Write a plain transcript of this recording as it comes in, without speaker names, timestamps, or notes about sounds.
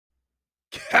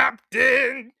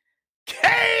Captain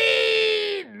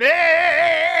Caveman!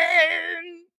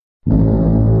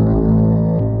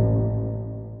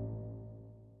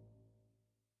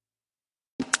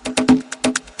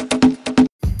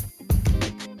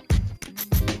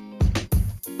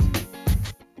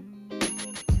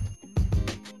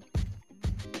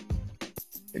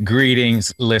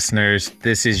 Greetings, listeners.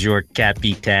 This is your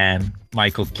Capitan,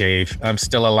 Michael Cave. I'm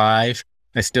still alive.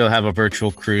 I still have a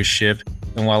virtual cruise ship.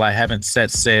 And while I haven't set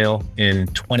sail in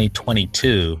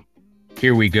 2022,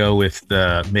 here we go with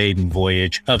the maiden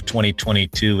voyage of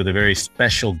 2022 with a very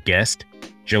special guest,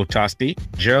 Joe Tosti.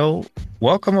 Joe,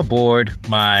 welcome aboard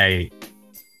my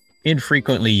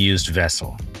infrequently used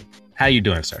vessel. How you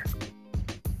doing, sir?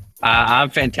 I'm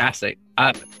fantastic.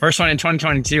 First one in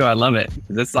 2022. I love it.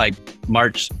 It's like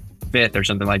March 5th or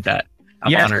something like that.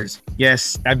 I'm honored.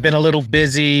 Yes, I've been a little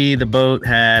busy. The boat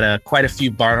had quite a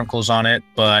few barnacles on it,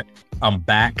 but I'm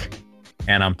back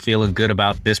and I'm feeling good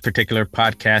about this particular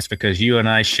podcast because you and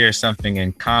I share something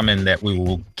in common that we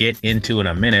will get into in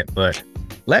a minute. But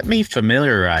let me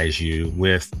familiarize you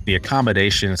with the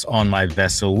accommodations on my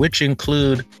vessel, which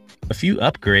include a few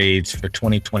upgrades for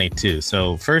 2022.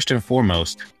 So first and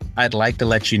foremost, I'd like to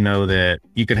let you know that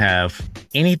you can have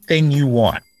anything you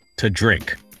want to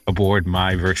drink aboard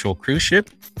my virtual cruise ship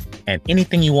and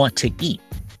anything you want to eat.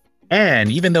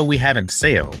 And even though we haven't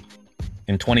sailed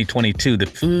in 2022, the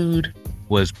food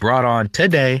was brought on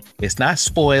today. It's not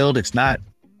spoiled. It's not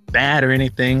bad or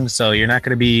anything. So you're not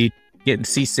going to be getting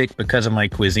seasick because of my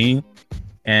cuisine.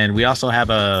 And we also have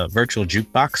a virtual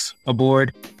jukebox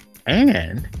aboard.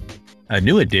 And a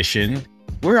new addition,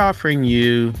 we're offering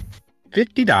you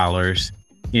 $50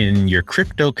 in your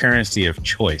cryptocurrency of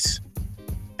choice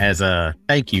as a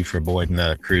thank you for boarding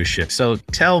the cruise ship. So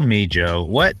tell me, Joe,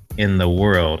 what in the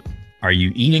world are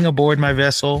you eating aboard my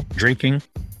vessel, drinking?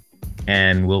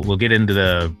 And we'll get into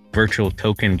the virtual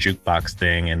token jukebox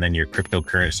thing and then your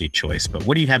cryptocurrency choice. But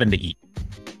what are you having to eat?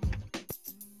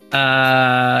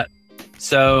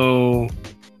 So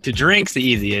to drink's the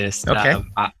easiest. Okay.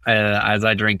 As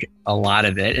I drink a lot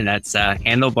of it, and that's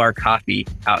Handlebar Coffee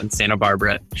out in Santa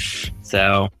Barbara.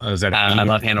 So is that I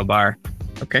love Handlebar.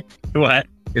 Okay. What?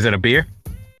 Is it a beer?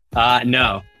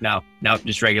 No,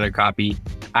 just regular coffee.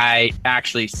 I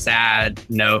actually,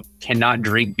 cannot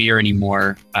drink beer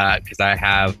anymore because I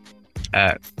have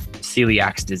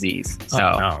celiac disease. So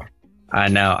no. I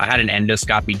know I had an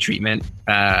endoscopy treatment.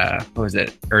 What was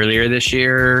it? Earlier this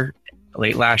year,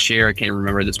 late last year. I can't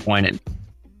remember at this point. And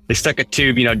they stuck a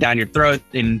tube, down your throat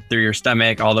and through your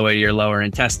stomach, all the way to your lower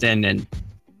intestine. And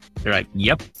they're like,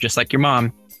 "Yep, just like your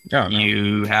mom,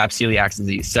 you have celiac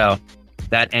disease." So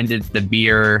that ended the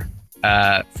beer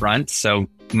front. So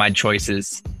my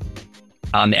choices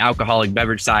on the alcoholic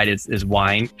beverage side is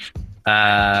wine.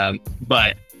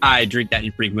 But I drink that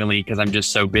infrequently because I'm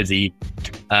just so busy.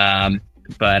 But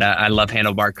I love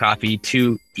Handlebar Coffee.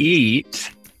 To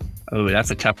eat, oh,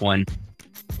 that's a tough one.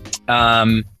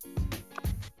 Am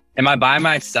I by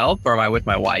myself or am I with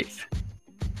my wife?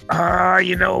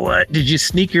 You know what? Did you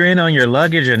sneak her in on your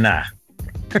luggage or not?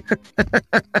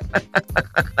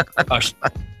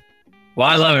 Well,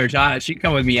 I love her. She can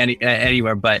come with me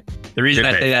anywhere. But the reason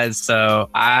I say that is so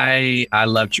I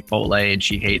love Chipotle and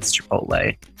she hates Chipotle.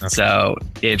 Okay. So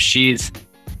if she's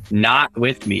not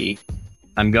with me,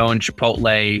 I'm going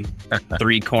Chipotle,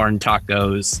 3 corn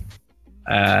tacos,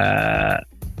 that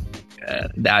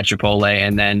Chipotle.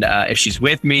 And then if she's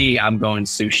with me, I'm going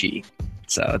sushi.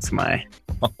 So it's my...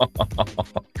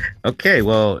 Okay,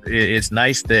 well, it's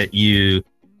nice that you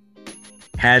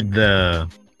had the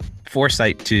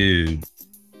foresight to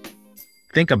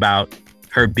think about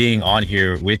her being on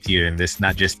here with you and this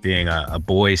not just being a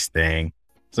boys thing.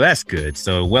 So that's good.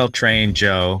 So well-trained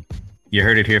Joe. You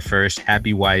heard it here first.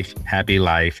 Happy wife, happy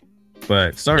life.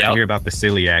 But sorry to hear about the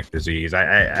celiac disease.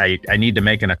 I need to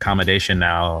make an accommodation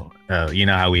now. You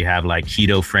know how we have like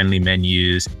keto-friendly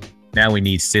menus. Now we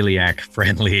need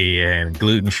celiac-friendly and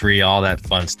gluten-free, all that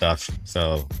fun stuff.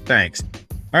 So thanks.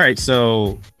 All right,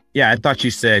 so yeah, I thought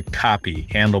you said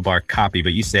Handlebar Coffee,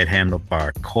 but you said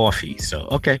Handlebar Coffee. So,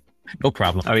 okay, no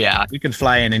problem. Oh, yeah. You can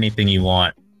fly in anything you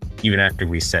want, even after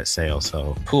we set sail.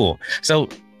 So, cool. So,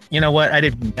 you know what? I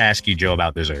didn't ask you, Joe,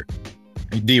 about dessert.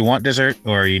 Do you want dessert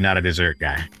or are you not a dessert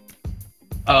guy?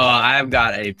 Oh, I've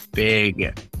got a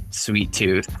big sweet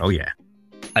tooth. Oh, yeah.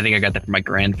 I think I got that from my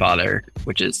grandfather,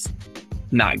 which is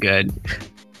not good.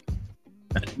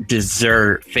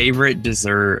 Favorite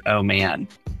dessert. Oh, man.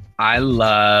 I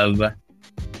love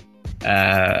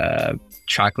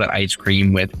chocolate ice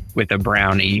cream with a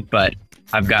brownie, but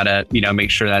I've got to,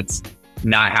 make sure that's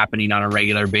not happening on a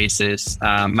regular basis.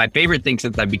 My favorite thing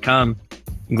since I've become,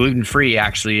 gluten-free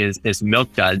actually is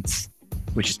Milk Duds,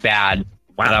 which is bad.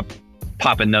 Wow. I'm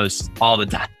popping those all the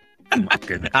time.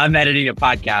 I'm editing a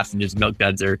podcast and just Milk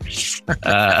Duds are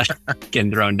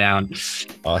getting thrown down.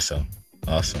 Awesome.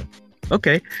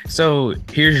 Okay, so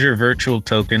here's your virtual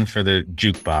token for the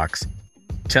jukebox.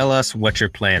 Tell us what you're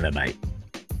playing tonight.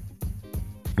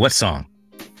 What song?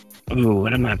 Ooh,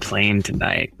 what am I playing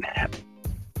tonight?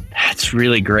 That's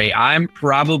really great. I'm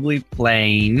probably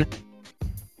playing,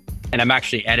 and I'm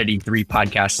actually editing 3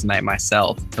 podcasts tonight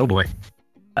myself. Oh boy.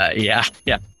 Yeah.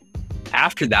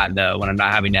 After that, though, when I'm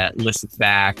not having to listen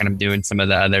back and I'm doing some of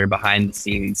the other behind the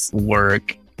scenes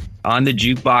work on the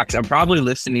jukebox, I'm probably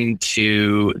listening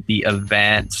to the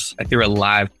event. I threw a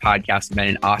live podcast event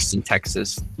in Austin,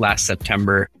 Texas last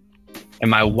September. And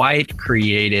my wife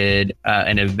created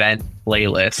an event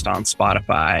playlist on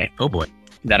Spotify. Oh boy.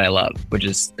 That I love, which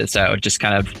is so just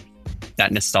kind of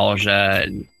that nostalgia.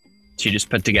 And she just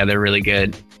put together a really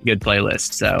good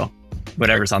playlist. So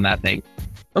whatever's on that thing.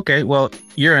 Okay, well,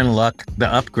 you're in luck. The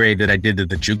upgrade that I did to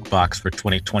the jukebox for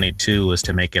 2022 was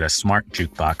to make it a smart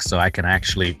jukebox, so I can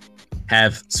actually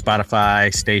have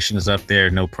Spotify stations up there,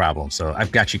 no problem. So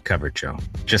I've got you covered, Joe.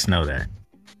 Just know that.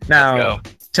 Now,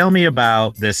 tell me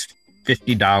about this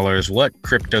 $50. What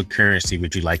cryptocurrency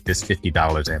would you like this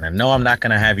 $50 in? And no, I'm not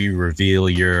going to have you reveal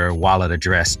your wallet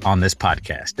address on this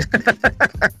podcast.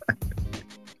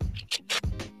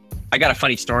 I got a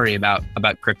funny story about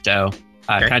crypto.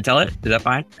 Okay. Can I tell it? Is that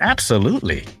fine?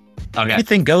 Absolutely. Okay.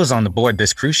 Anything goes on the board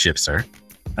this cruise ship, sir.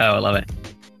 Oh, I love it.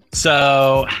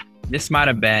 So this might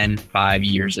have been 5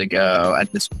 years ago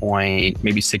at this point,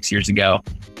 maybe 6 years ago.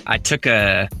 I took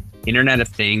a Internet of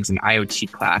Things and IoT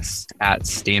class at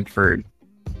Stanford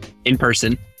in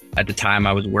person. At the time,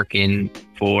 I was working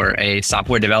for a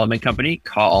software development company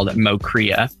called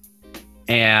Mocrea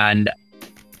and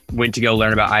went to go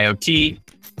learn about IoT.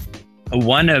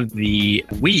 One of the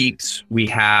weeks, we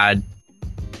had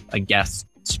a guest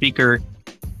speaker.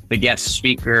 The guest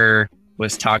speaker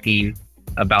was talking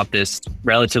about this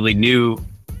relatively new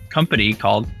company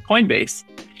called Coinbase,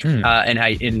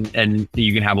 and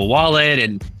you can have a wallet,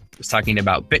 and was talking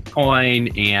about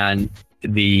Bitcoin and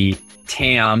the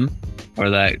TAM, or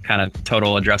the kind of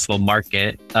total addressable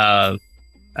market of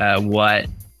what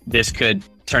this could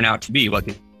turn out to be. What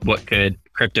could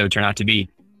crypto turn out to be?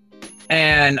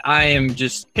 And I am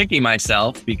just kicking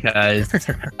myself because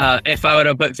if I would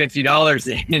have put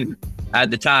 $50 in at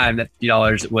the time, that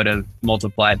 $50 would have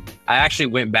multiplied. I actually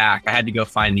went back. I had to go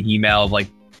find the email of like,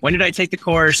 when did I take the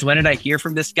course? When did I hear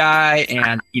from this guy?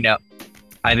 And,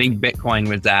 I think Bitcoin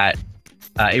was at,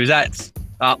 it was at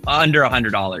under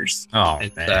 $100. Oh,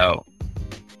 and man. So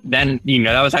then,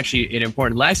 that was actually an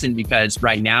important lesson, because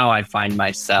right now I find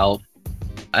myself,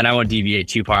 and I won't deviate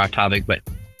too far off topic, but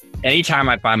anytime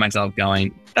I find myself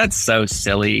going, that's so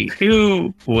silly.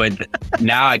 Who would?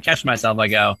 Now I catch myself, I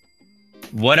go,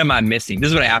 what am I missing? This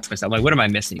is what I ask myself, like, what am I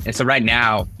missing? And so right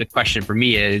now, the question for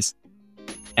me is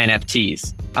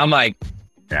NFTs. I'm like,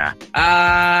 yeah.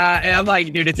 And I'm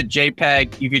like, dude, it's a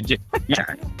JPEG. You could just,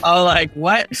 I'm like,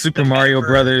 what? Super Mario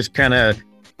Brothers kind of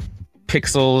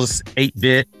pixels,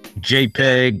 8-bit,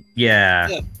 JPEG. Yeah.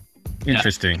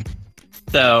 Interesting.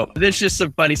 So there's just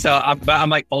some funny. So I'm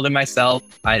like holding myself.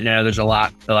 I know there's a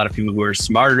lot of people who are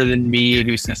smarter than me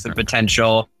who see some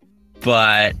potential,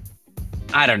 but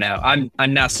I don't know.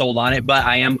 I'm not sold on it, but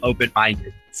I am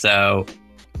open-minded. So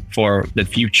for the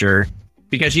future,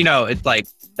 because it's like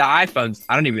the iPhones,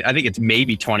 I think it's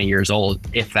maybe 20 years old,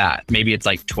 if that. Maybe it's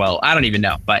like 12. I don't even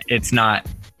know, but it's not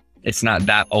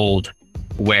that old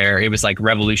where it was like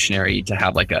revolutionary to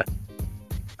have like a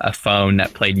phone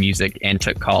that played music and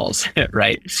took calls,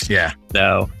 right? Yeah.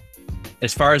 So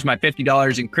as far as my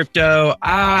 $50 in crypto,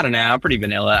 I don't know. I'm pretty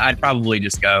vanilla. I'd probably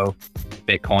just go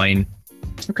Bitcoin.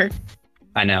 Okay.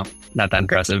 I know, not that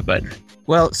impressive, but.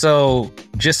 Well, so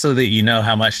just so that you know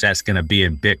how much that's going to be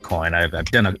in Bitcoin, I've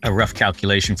done a rough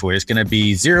calculation for it. It's going to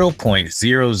be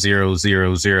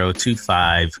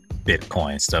 0.000025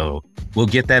 Bitcoin. So we'll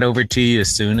get that over to you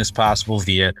as soon as possible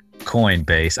via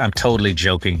Coinbase. I'm totally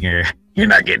joking here. You're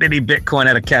not getting any Bitcoin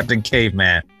out of Captain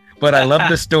Caveman. But I love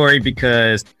the story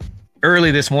because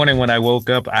early this morning when I woke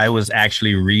up, I was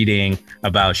actually reading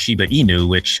about Shiba Inu,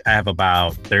 which I have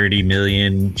about 30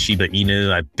 million Shiba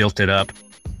Inu. I built it up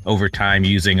over time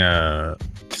using a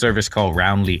service called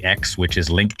Roundly X, which is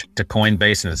linked to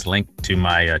Coinbase and it's linked to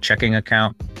my checking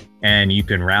account. And you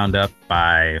can round up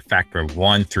by a factor of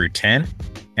 1 through 10.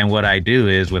 And what I do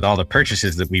is with all the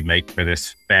purchases that we make for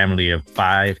this family of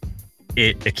 5,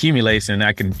 it accumulates and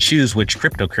I can choose which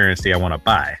cryptocurrency I want to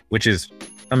buy, which is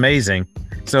amazing.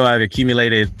 So I've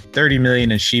accumulated 30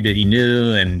 million in Shiba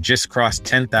Inu and just crossed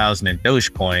 10,000 in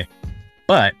Dogecoin.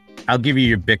 But I'll give you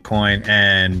your Bitcoin.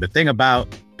 And the thing about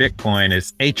Bitcoin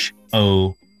is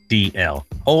HODL.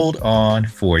 Hold on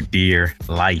for dear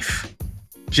life.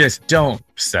 Just don't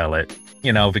sell it,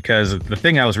 because the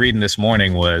thing I was reading this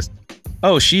morning was,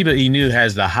 Shiba Inu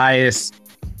has the highest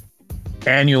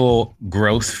annual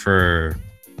growth for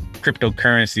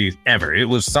cryptocurrencies ever. It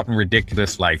was something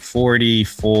ridiculous, like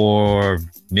 44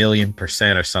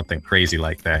 million% or something crazy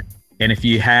like that. And if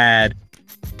you had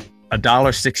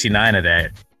 $1.69 of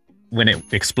that, when it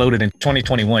exploded in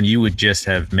 2021, you would just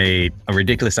have made a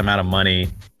ridiculous amount of money.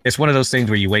 It's one of those things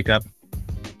where you wake up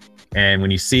and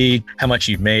when you see how much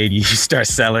you've made, you start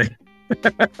selling.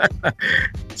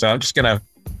 So I'm just going to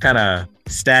kind of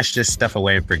stash this stuff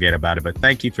away and forget about it. But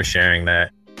thank you for sharing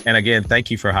that. And again,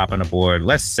 thank you for hopping aboard.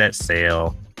 Let's set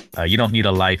sail. You don't need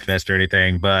a life vest or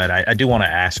anything, but I do want to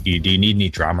ask you, do you need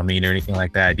any Dramamine or anything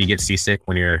like that? Do you get seasick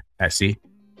when you're at sea?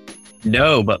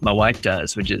 No, but my wife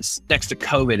does, which is next to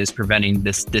COVID is preventing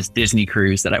this Disney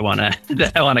cruise that I want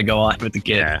to go on with the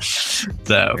kids. Yeah.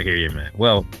 So I hear you, man.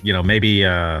 Well, maybe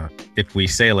if we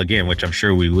sail again, which I'm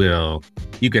sure we will,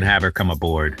 you can have her come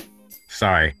aboard.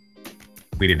 Sorry,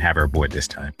 we didn't have her aboard this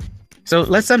time. So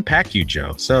let's unpack you,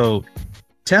 Joe. So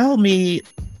tell me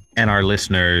and our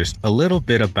listeners a little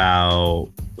bit about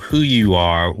who you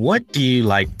are. What do you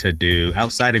like to do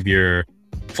outside of your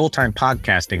full-time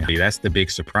podcasting? That's the big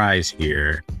surprise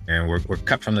here. And we're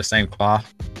cut from the same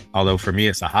cloth. Although for me,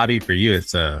 it's a hobby. For you,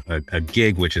 it's a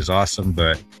gig, which is awesome.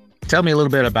 But tell me a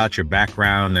little bit about your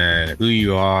background and who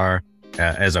you are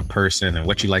as a person and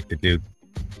what you like to do.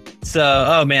 So,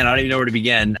 oh man, I don't even know where to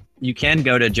begin. You can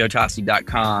go to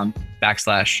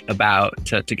joetossi.com/about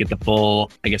to get the full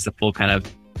kind of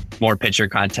more picture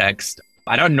context.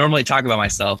 I don't normally talk about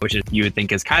myself, which you would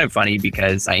think is kind of funny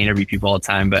because I interview people all the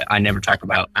time, but I never talk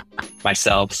about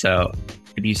myself. So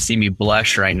if you see me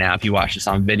blush right now, if you watch this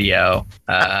on video,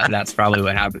 that's probably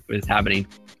what is happening.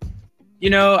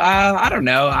 I don't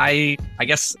know. I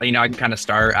guess, I can kind of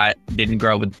start. I didn't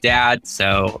grow up with dad,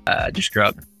 so just grew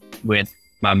up with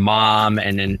my mom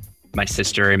and then my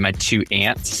sister and my two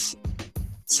aunts.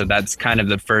 So that's kind of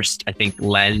the first, I think,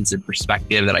 lens and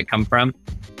perspective that I come from.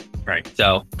 Right.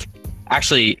 So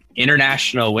actually,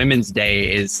 International Women's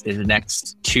Day is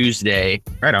next Tuesday.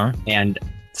 Right on. And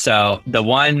so the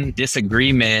one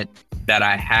disagreement that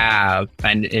I have,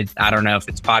 and I don't know if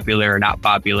it's popular or not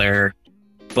popular,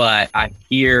 but I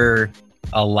hear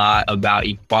a lot about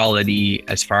equality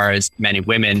as far as men and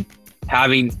women.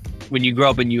 When you grow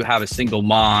up and you have a single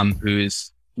mom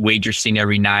who's waitressing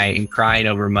every night and crying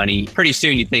over money, pretty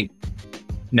soon you think,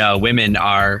 no, women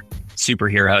are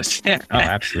superheroes. Oh,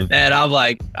 absolutely. And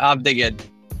I'm thinking,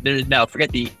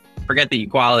 forget the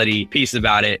equality piece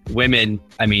about it. Women,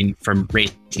 from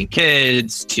raising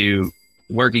kids to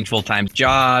working full-time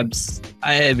jobs,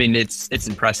 it's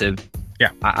impressive.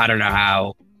 Yeah. I don't know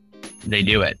how they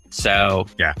do it. So,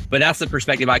 yeah. But that's the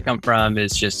perspective I come from,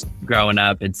 is just growing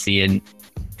up and seeing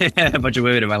a bunch of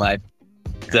women in my life.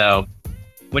 So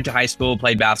went to high school,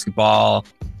 played basketball,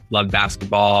 loved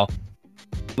basketball.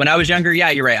 When I was younger, yeah,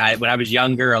 you're right. When I was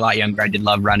younger, a lot younger, I did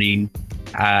love running.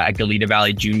 At Goleta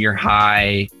Valley Junior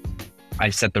High, I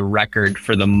set the record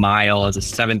for the mile as a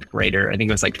 7th grader. I think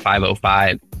it was like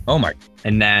 5:05. Oh my.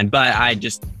 And then, but I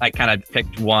kind of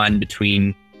picked one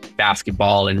between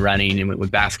basketball and running and went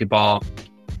with basketball.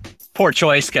 Poor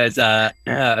choice, because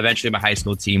eventually my high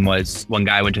school team was, one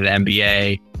guy went to the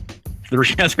NBA,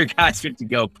 3 other guys went to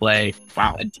go play.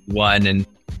 Wow. One, and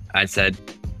I said,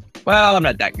 well, I'm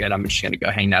not that good. I'm just going to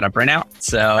go hang that up right now.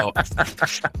 So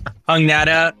hung that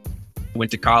up,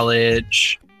 went to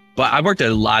college, but I worked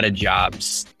a lot of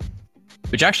jobs,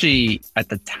 which actually at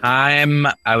the time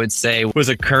I would say was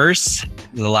a curse.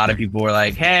 A lot of people were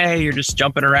like, hey, you're just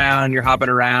jumping around, you're hopping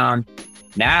around.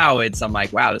 Now I'm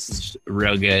like, wow, this is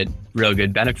real good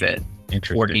benefit.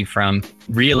 Interesting. Working from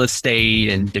real estate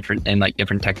and different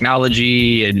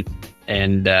technology and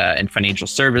financial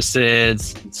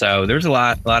services. So there's a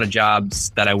lot of jobs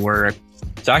that I worked.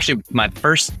 So actually my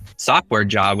first software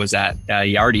job was at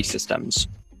Yardi Systems,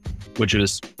 which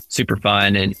was super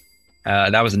fun. And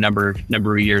that was a number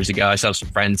of years ago. I still have some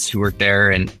friends who worked there,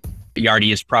 and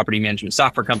Yardi is a property management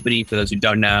software company. For those who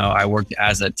don't know, I worked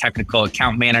as a technical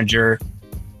account manager.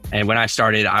 And when I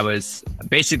started, I was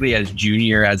basically as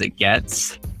junior as it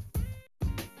gets.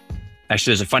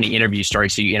 Actually, there's a funny interview story.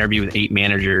 So you interview with 8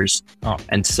 managers. Oh.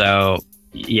 And so,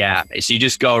 yeah, so you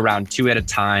just go around 2 at a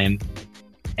time,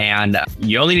 and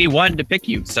you only need 1 to pick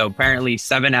you. So apparently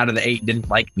 7 out of the 8 didn't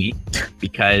like me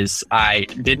because I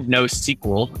didn't know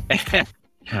SQL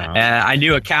I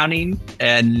knew accounting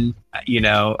and,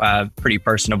 pretty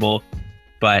personable,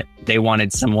 but they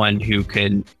wanted someone who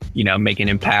could, make an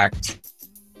impact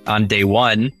on day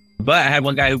one. But I had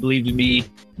one guy who believed in me,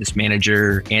 this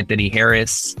manager, Anthony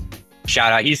Harris.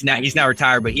 Shout out. He's now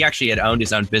retired, but he actually had owned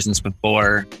his own business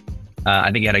before.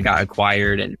 I think he had got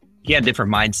acquired, and he had a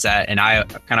different mindset. And I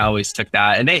kind of always took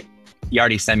that. And he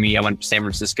already sent me. I went to San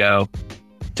Francisco,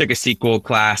 took a SQL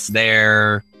class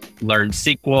there, learned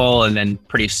SQL, and then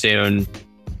pretty soon,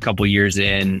 a couple years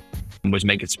in, was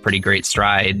making some pretty great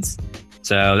strides.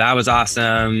 So that was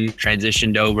awesome.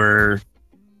 Transitioned over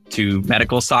to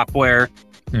medical software.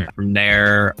 From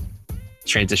there,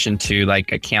 transitioned to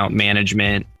like account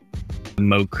management,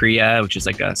 Mocrea, which is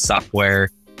like a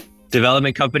software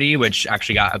development company, which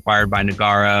actually got acquired by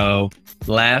Nagarro.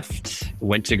 Left,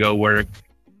 went to go work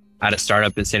at a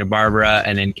startup in Santa Barbara,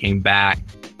 and then came back.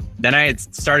 Then I had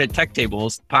started Tech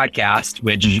Tables podcast,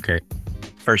 which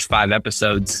first 5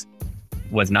 episodes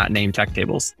was not named Tech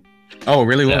Tables. Oh,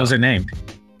 really? What was it named?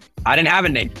 I didn't have a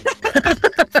name.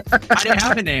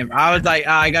 I was like,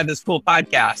 I got this cool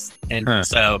podcast. And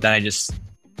so then it's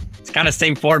kind of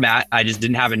same format. I just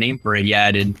didn't have a name for it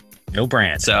yet. And no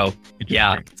brand. So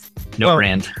no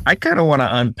brand. I kind of want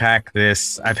to unpack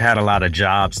this. I've had a lot of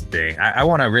jobs thing. I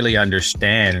want to really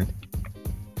understand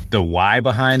the why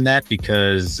behind that,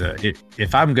 because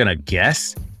if I'm going to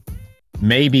guess,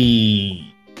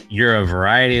 maybe you're a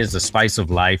variety as a spice of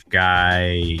life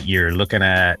guy. You're looking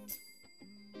at,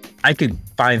 I could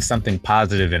find something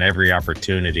positive in every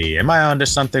opportunity. Am I onto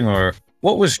something, or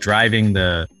what was driving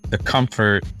the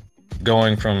comfort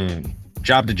going from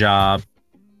job to job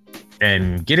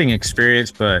and getting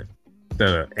experience? But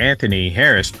the Anthony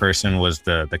Harris person was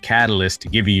the catalyst to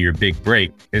give you your big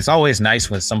break. It's always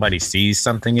nice when somebody sees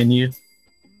something in you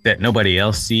that nobody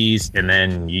else sees, and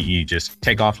then you just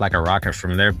take off like a rocket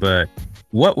from there. But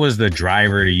what was the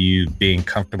driver to you being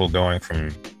comfortable going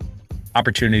from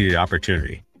opportunity to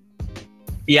opportunity?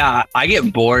 Yeah, I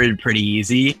get bored pretty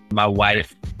easy. My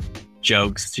wife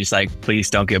jokes, she's like, please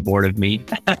don't get bored of me.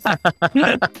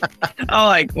 I'm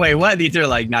like, wait, what? These are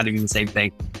like not even the same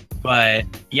thing. But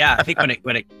yeah, I think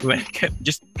when it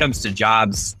just comes to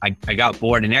jobs, I got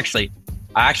bored. And I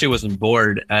actually wasn't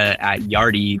bored at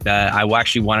Yardi. I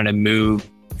actually wanted to move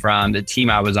from the team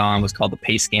I was on, was called the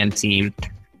PayScan team,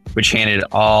 which handled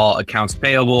all accounts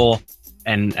payable.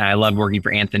 And I loved working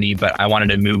for Anthony, but I wanted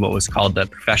to move what was called the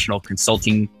Professional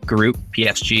Consulting Group,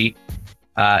 PSG.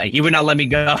 He would not let me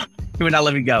go.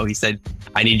 He said,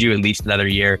 I need you at least another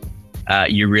year.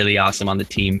 You're really awesome on the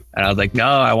team. And I was like, no,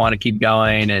 I want to keep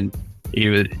going. And he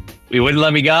wouldn't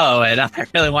let me go. And I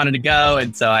really wanted to go.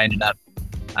 And so I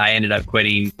ended up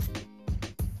quitting,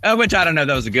 which I don't know if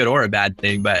that was a good or a bad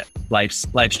thing, but life's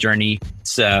journey.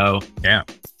 So yeah,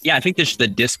 I think there's the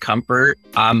discomfort.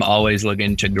 I'm always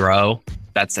looking to grow.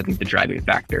 That's, I think, the driving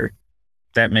factor.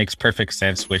 That makes perfect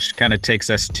sense, which kind of takes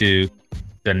us to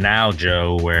the now,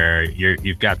 Joe, where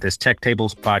you've got this Tech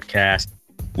Tables podcast.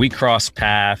 We crossed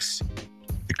paths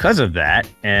because of that.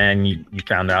 And you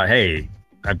found out, hey,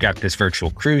 I've got this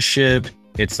virtual cruise ship.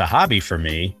 It's a hobby for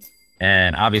me.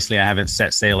 And obviously I haven't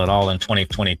set sail at all in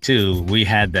 2022. We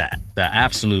had the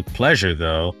absolute pleasure,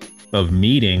 though, of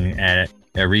meeting at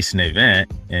a recent event,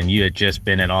 and you had just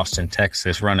been in Austin,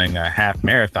 Texas, running a half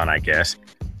marathon, I guess.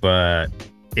 But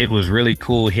it was really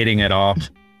cool hitting it off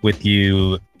with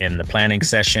you in the planning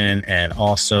session, and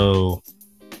also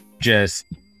just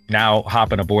now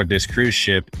hopping aboard this cruise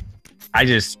ship. I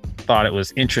just thought it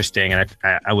was interesting, and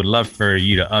I would love for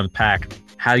you to unpack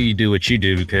how you do what you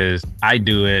do, because I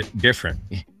do it different.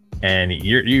 And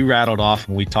you rattled off,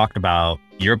 when we talked about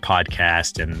your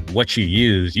podcast and what you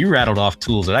use, you rattled off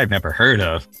tools that I've never heard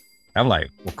of. I'm like,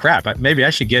 well, crap, maybe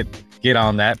I should get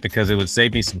on that, because it would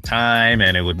save me some time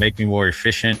and it would make me more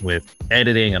efficient with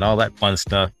editing and all that fun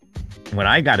stuff. When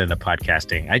I got into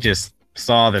podcasting, I just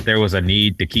saw that there was a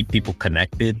need to keep people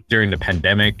connected during the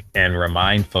pandemic and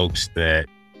remind folks that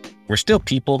we're still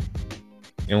people.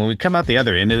 And when we come out the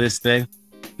other end of this thing,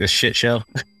 this shit show,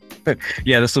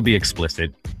 yeah, this will be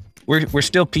explicit. We're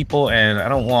still people, and I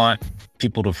don't want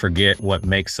people to forget what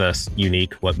makes us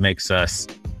unique, what makes us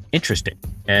interesting.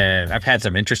 And I've had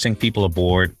some interesting people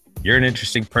aboard. You're an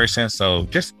interesting person. So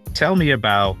just tell me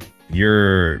about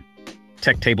your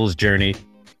Tech Tables journey,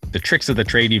 the tricks of the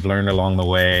trade you've learned along the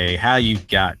way, how you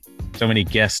got so many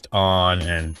guests on,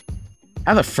 and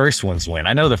how the first ones went.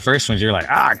 I know the first ones, you're like,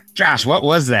 Josh, what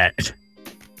was that?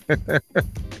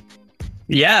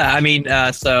 Yeah, I mean,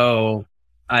 so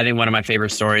I think one of my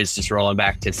favorite stories, just rolling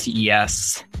back to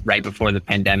CES right before the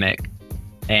pandemic.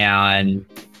 And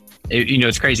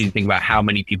it's crazy to think about how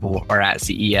many people are at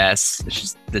CES. It's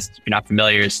just this, if you're not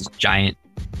familiar, it's this giant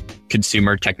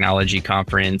consumer technology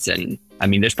conference. And I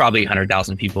mean, there's probably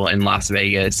 100,000 people in Las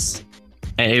Vegas.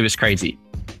 And it was crazy.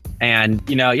 And,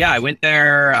 I went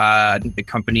there. I think the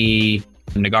company,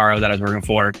 Nagarro, that I was working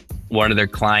for, one of their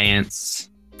clients,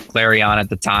 Clarion at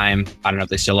the time, I don't know if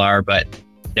they still are, but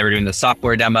they were doing the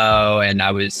software demo and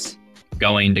I was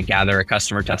going to gather a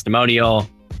customer testimonial.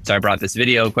 So I brought this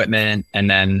video equipment and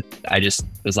then I just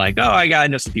was like, oh, I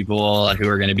know some people who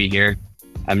are going to be here.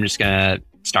 I'm just going to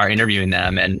start interviewing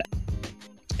them.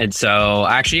 And so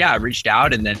actually, I reached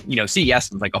out and then,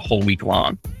 CES was like a whole week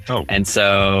long. Oh. And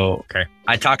so okay.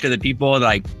 I talked to the people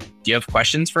like, do you have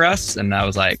questions for us? And I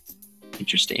was like,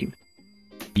 interesting.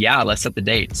 Yeah, let's set the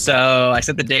date. So I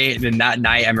set the date. And then that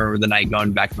night, I remember the night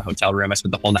going back to the hotel room. I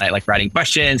spent the whole night like writing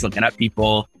questions, looking up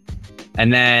people.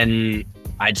 And then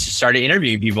I just started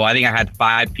interviewing people. I think I had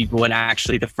 5 people. And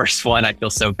actually the first one, I feel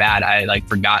so bad. I like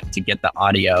forgot to get the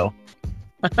audio.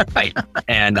 Right.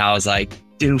 And I was like,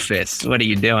 doofus, what are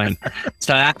you doing?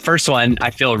 So that first one, I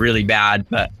feel really bad,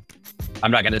 but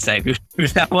I'm not going to say who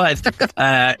that was.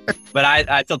 But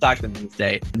I still talk to them to this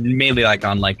day, mainly like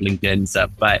on like LinkedIn and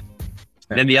stuff. But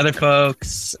then the other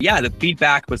folks, the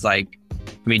feedback was like,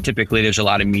 I mean, typically there's a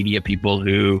lot of media people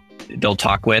who they'll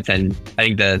talk with. And I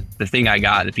think the thing I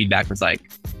got, the feedback was like,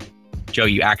 Joe,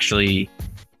 you actually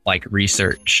like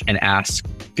research and ask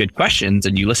good questions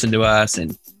and you listen to us.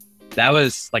 And that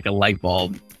was like a light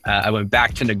bulb. I went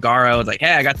back to Nagarro. I was like,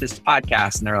 hey, I got this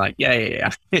podcast. And they're like, yeah.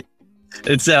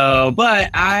 And so, but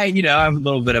I'm a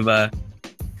little bit of a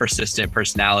persistent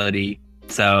personality.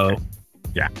 So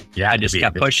yeah, I just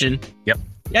kept pushing. Yep.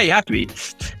 Yeah, you have to be.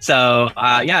 So,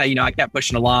 I kept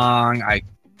pushing along. I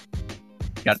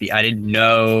didn't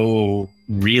know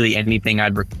really anything.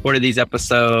 I'd recorded these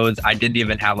episodes. I didn't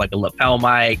even have like a lapel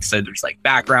mic. So there's like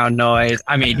background noise.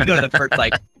 I mean, you go to the first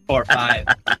like 4 or 5,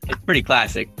 it's pretty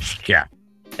classic. Yeah.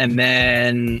 And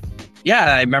then,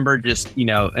 I remember just,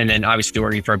 and then obviously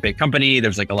working for a big company,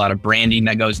 there's like a lot of branding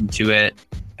that goes into it.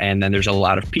 And then there's a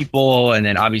lot of people. And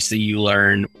then obviously you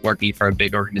learn working for a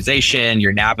big organization,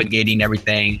 you're navigating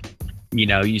everything,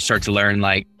 you start to learn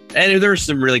like, and there's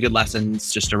some really good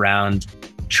lessons just around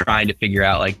trying to figure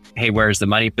out like, hey, where's the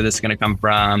money for this going to come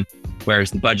from?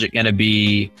 Where's the budget going to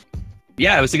be?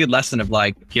 Yeah, it was a good lesson of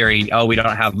like hearing, oh, we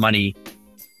don't have money,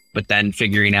 but then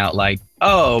figuring out like,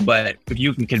 oh, but if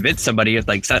you can convince somebody, it's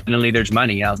like suddenly there's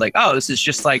money. I was like, oh, this is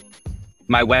just like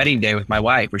my wedding day with my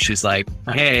wife, where she's like,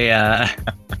 hey,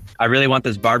 I really want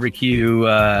this barbecue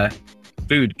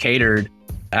food catered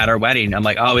at our wedding. I'm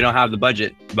like, oh, we don't have the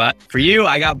budget, but for you,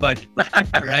 I got budget.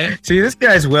 Right? See, this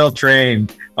guy's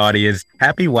well-trained, audience.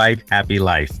 Happy wife, happy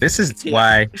life. This is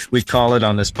why we call it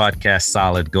on this podcast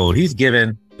Solid Gold. He's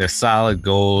given the solid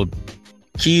gold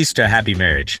keys to a happy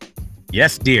marriage.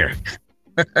 Yes, dear.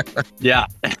 Yeah.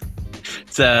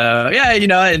 So,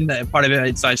 and part of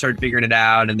it, so I started figuring it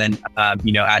out. And then, at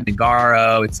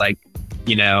Nagarro, it's like,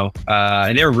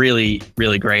 and they were really,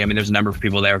 really great. I mean, there's a number of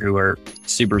people there who were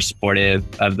super supportive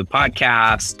of the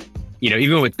podcast.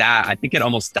 Even with that, I think it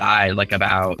almost died like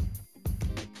about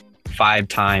 5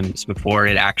 times before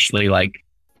it actually like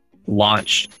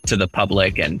launched to the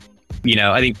public. And,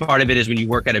 I think part of it is when you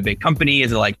work at a big company,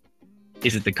 is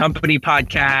it the company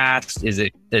podcast?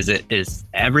 Is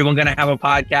everyone going to have a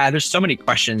podcast? There's so many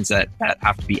questions that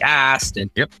have to be asked. And,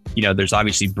 there's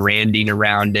obviously branding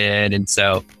around it. And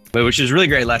so, which is a really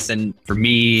great lesson for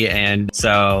me. And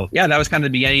so, that was kind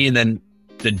of the beginning. And then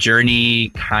the journey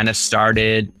kind of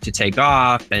started to take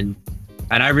off. And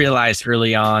I realized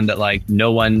early on that like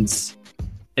it's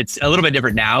a little bit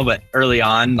different now, but early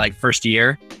on, like first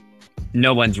year,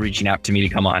 no one's reaching out to me to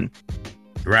come on.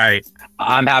 Right.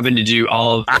 I'm having to do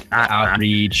all of the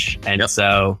outreach. And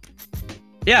so,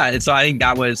 and so I think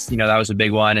that was a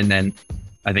big one. And then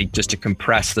I think just to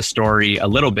compress the story a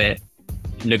little bit,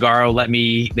 Nagarro let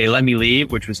me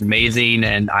leave, which was amazing.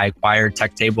 And I acquired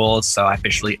Tech Tables. So I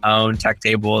officially own Tech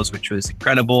Tables, which was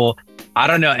incredible. I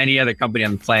don't know any other company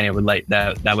on the planet would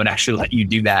that would actually let you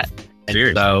do that.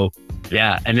 And so,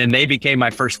 and then they became my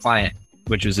first client,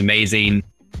 which was amazing,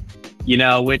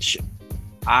 which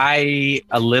I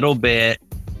love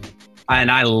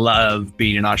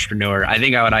being an entrepreneur. I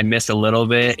think what I miss a little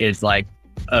bit is like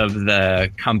of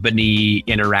the company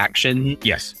interaction.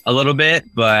 Yes. A little bit,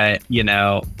 but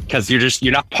because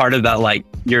you're not part of that, like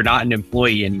you're not an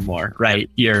employee anymore, right?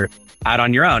 You're out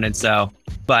on your own. And so,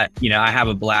 but I have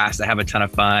a blast. I have a ton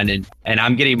of fun and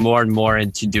I'm getting more and more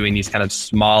into doing these kind of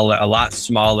a lot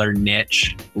smaller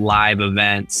niche live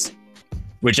events,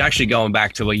 which actually going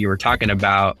back to what you were talking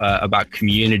about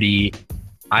community,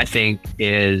 I think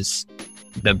is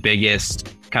the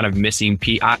biggest kind of missing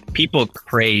piece. People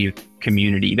crave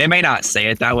community. They may not say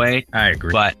it that way. I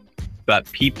agree.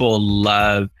 But people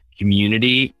love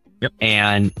community. Yep.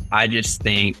 And I just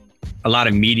think a lot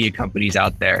of media companies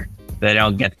out there, they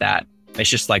don't get that. It's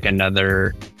just like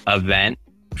another event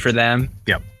for them.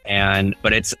 Yep.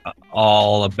 But it's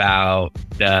all about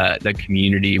the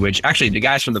community, which actually the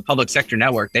guys from the Public Sector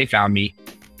Network, they found me.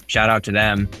 Shout out to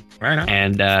them. Right on.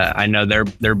 And I know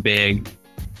their big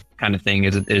kind of thing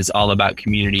is all about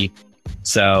community.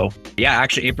 So yeah,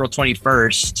 actually April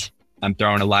 21st, I'm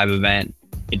throwing a live event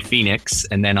in Phoenix,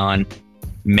 and then on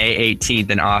May 18th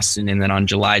in Austin, and then on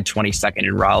July 22nd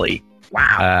in Raleigh.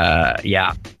 Wow.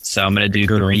 Yeah. So I'm going to do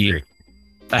three.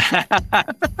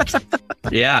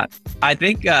 Yeah. I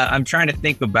think I'm trying to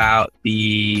think about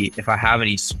if I have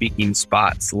any speaking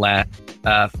spots left.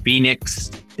 Phoenix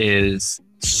is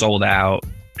sold out.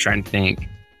 I'm trying to think.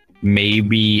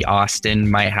 Maybe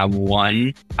Austin might have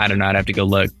one. I don't know. I'd have to go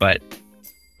look. But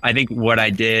I think what I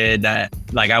did,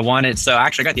 so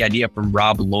actually I got the idea from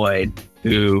Rob Lloyd,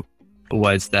 who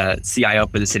was the CIO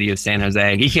for the city of San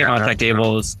Jose. He came on Tech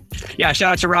Tables. Yeah,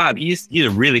 shout out to Rob. He's a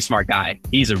really smart guy.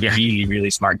 He's a really, really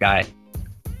smart guy.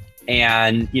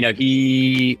 And,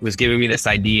 he was giving me this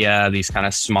idea, these kind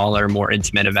of smaller, more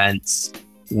intimate events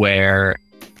where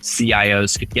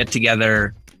CIOs could get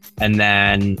together and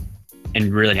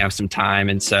really have some time.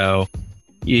 And so,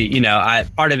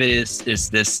 part of it is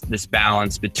this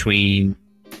balance between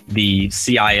the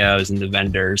CIOs and the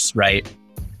vendors, right?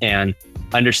 And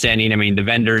understanding, the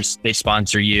vendors, they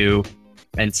sponsor you.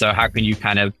 And so how can you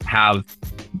kind of have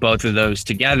both of those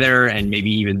together and maybe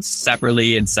even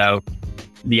separately? And so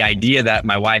the idea that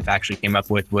my wife actually came up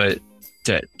with was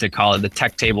to call it the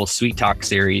Tech Table Suite Talk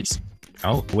series,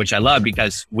 which I love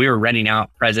because we were renting out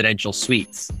presidential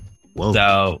suites. Whoa.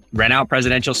 So rent out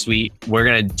presidential suite. We're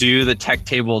going to do the Tech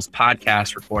Tables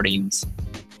podcast recordings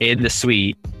in the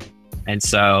suite. And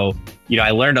so,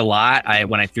 I learned a lot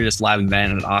when I threw this live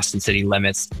event at Austin City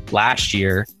Limits last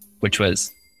year, which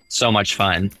was so much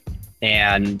fun.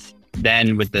 And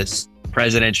then with this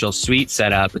presidential suite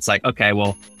setup, it's like, okay,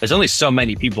 well, there's only so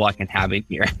many people I can have in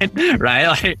here,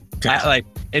 right?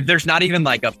 If there's not even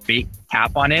like a fake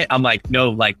cap on it, I'm like,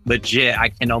 no, like legit, I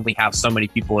can only have so many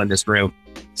people in this room.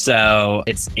 So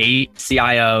it's 8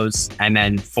 CIOs and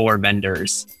then 4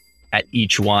 vendors at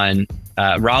each one.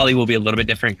 Raleigh will be a little bit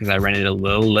different because I rented a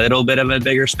little bit of a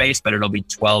bigger space, but it'll be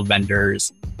 12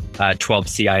 vendors, 12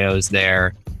 CIOs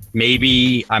there.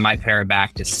 Maybe I might pare it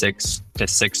back to six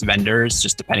vendors,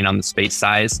 just depending on the space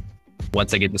size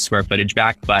once I get the square footage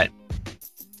back. But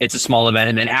it's a small event.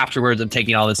 And then afterwards, I'm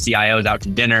taking all the CIOs out to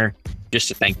dinner just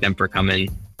to thank them for coming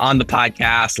on the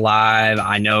podcast live.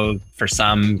 I know for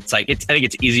some, I think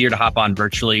it's easier to hop on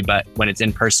virtually, but when it's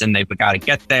in person, they've got to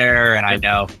get there. And I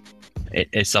know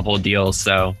it's a whole deal.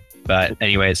 So, but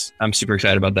anyways, I'm super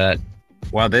excited about that.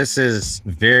 Well, this is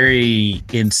very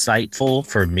insightful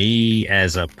for me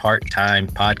as a part-time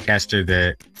podcaster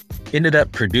that ended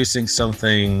up producing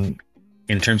something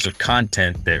in terms of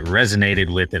content that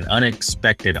resonated with an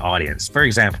unexpected audience. For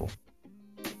example,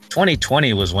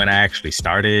 2020 was when I actually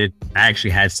started. I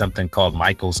actually had something called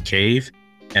Michael's Cave,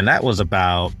 and that was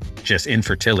about just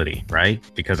infertility, right?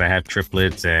 Because I have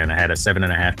triplets and I had a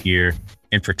 7.5-year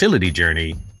infertility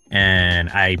journey, and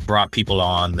I brought people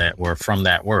on that were from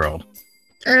that world.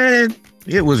 And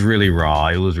it was really raw.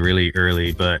 It was really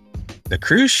early, but the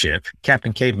cruise ship,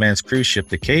 Captain Caveman's cruise ship,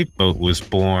 the Cave Boat, was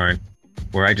born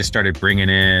where I just started bringing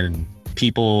in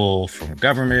people from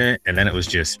government. And then it was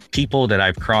just people that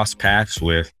I've crossed paths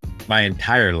with my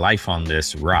entire life on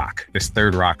this rock, this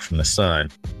third rock from the sun.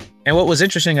 And what was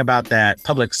interesting about that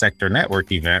Public Sector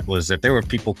Network event was that there were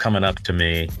people coming up to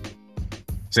me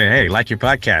saying, hey, like your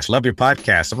podcast, love your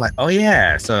podcast. I'm like, oh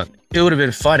yeah. So it would have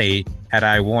been funny had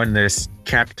I worn this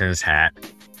captain's hat.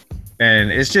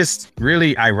 And it's just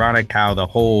really ironic how the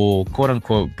whole quote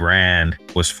unquote brand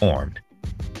was formed.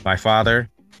 My father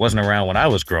wasn't around when I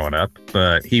was growing up,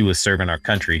 but he was serving our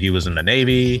country. He was in the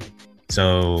Navy.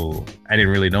 So I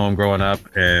didn't really know him growing up.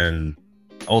 And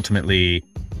ultimately,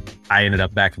 I ended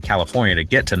up back in California to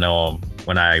get to know him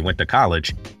when I went to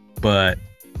college. But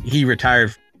he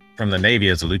retired from the Navy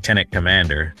as a lieutenant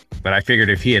commander. But I figured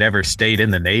if he had ever stayed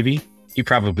in the Navy, he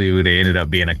probably would have ended up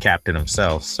being a captain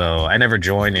himself. So I never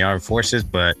joined the armed forces,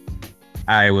 but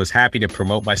I was happy to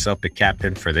promote myself to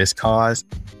captain for this cause.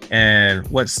 And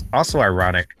what's also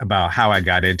ironic about how I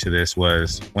got into this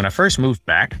was when I first moved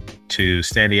back to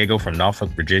San Diego from Norfolk,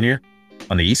 Virginia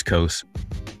on the East Coast,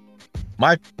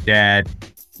 my dad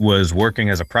was working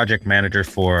as a project manager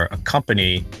for a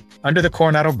company under the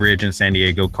Coronado Bridge in San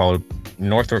Diego called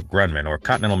Northrop Grumman, or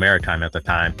Continental Maritime at the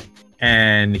time.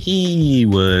 and he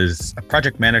was a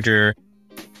project manager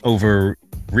over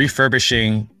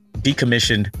refurbishing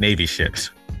decommissioned Navy ships.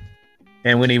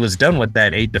 And when he was done with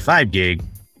that 8 to 5 gig,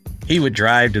 he would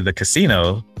drive to the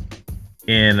casino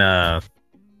in El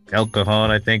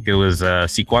Cajon, I think it was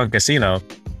Siquan Casino,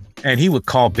 and he would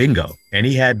call bingo. And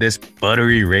he had this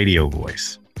buttery radio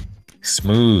voice,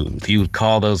 smooth. He would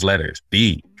call those letters,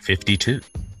 B52,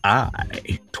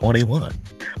 I21,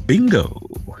 bingo.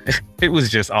 It was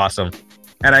just awesome.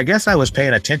 And I guess I was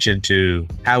paying attention to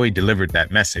how he delivered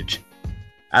that message.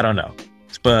 I don't know.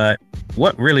 But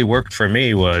what really worked for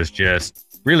me was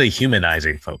just really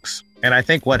humanizing folks. And I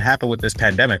think what happened with this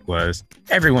pandemic was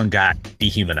everyone got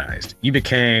dehumanized. You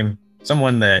became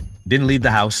someone that didn't leave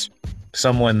the house,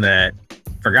 someone that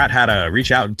forgot how to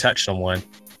reach out and touch someone,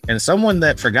 and someone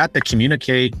that forgot to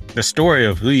communicate the story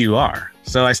of who you are.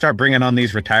 So I start bringing on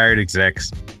these retired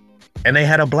execs, and they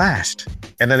had a blast.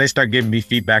 And then they start giving me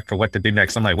feedback for what to do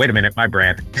next. I'm like, wait a minute, my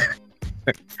brand.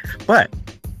 But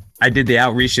I did the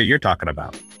outreach that you're talking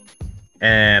about.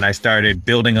 And I started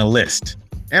building a list.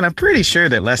 And I'm pretty sure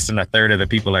that less than a third of the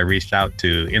people I reached out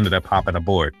to ended up hopping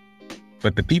aboard.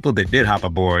 But the people that did hop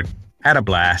aboard had a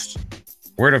blast.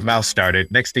 Word of mouth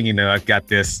started. Next thing you know, I've got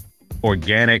this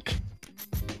organic,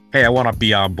 hey, I want to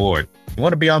be on board. You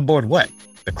want to be on board what?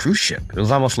 The cruise ship. It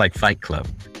was almost like Fight Club.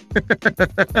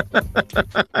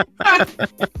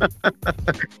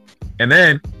 And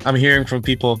then I'm hearing from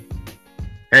people,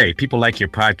 hey, people like your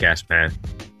podcast, man.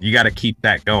 You got to keep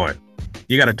that going.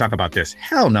 You got to talk about this.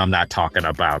 Hell no, I'm not talking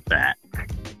about that.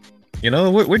 You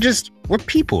know, we're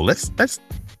people. Let's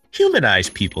humanize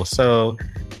people. So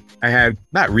I had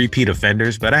not repeat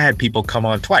offenders, but I had people come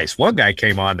on twice. One guy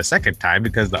came on the second time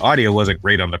because the audio wasn't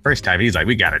great on the first time. He's like,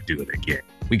 we got to do it again.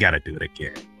 We got to do it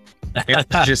again.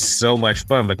 It's just so much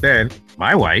fun. But then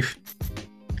my wife,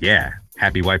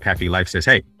 happy wife, happy life, says,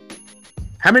 hey,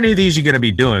 how many of these you going to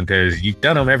be doing? Because you've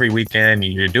done them every weekend.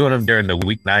 You're doing them during the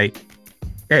weeknight.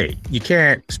 Hey, you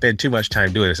can't spend too much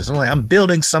time doing this. It's like, I'm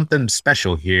building something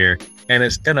special here, and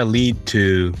it's going to lead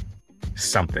to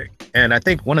something. And I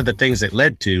think one of the things that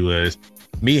led to was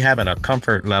me having a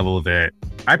comfort level that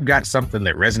I've got something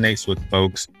that resonates with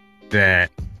folks.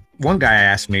 That one guy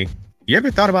asked me, you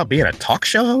ever thought about being a talk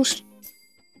show host?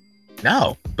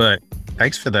 No, but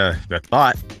thanks for the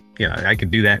thought. You know, I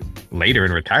could do that later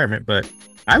in retirement, but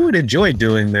I would enjoy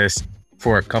doing this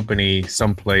for a company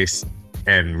someplace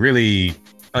and really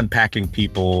unpacking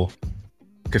people,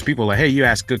 because people are like, hey, you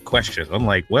ask good questions. I'm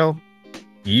like, well,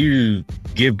 you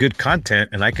give good content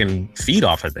and I can feed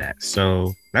off of that.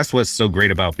 So that's what's so great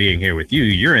about being here with you.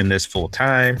 You're in this full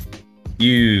time.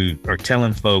 You are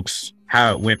telling folks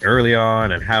how it went early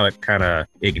on and how it kind of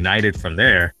ignited from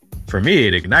there. For me,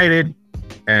 it ignited,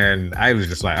 and I was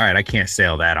just like, all right, I can't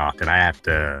sail that off. And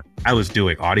I was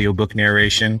doing audiobook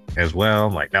narration as well.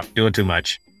 I'm like, no, doing too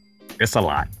much. It's a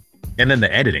lot. And then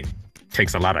the editing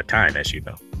takes a lot of time, as you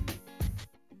know.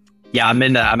 Yeah, I'm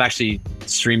actually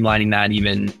streamlining that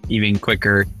even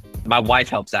quicker. My wife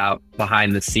helps out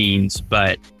behind the scenes,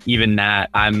 but even that,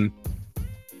 I'm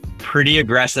pretty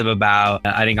aggressive about,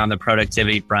 I think on the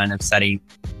productivity front of setting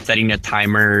a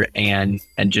timer and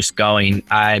just going.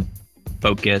 I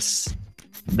focus,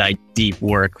 like deep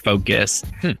work focus.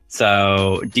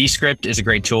 So Descript is a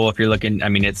great tool if you're looking. I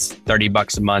mean, it's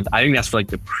 $30 a month. I think that's for like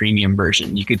the premium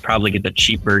version. You could probably get the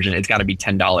cheap version. It's got to be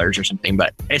 $10 or something,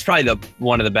 but it's probably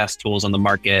one of the best tools on the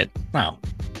market. Wow.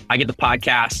 I get the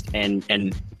podcast,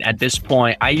 and at this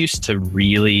point, I used to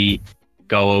really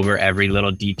go over every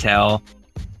little detail.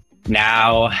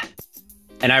 Now,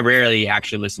 and I rarely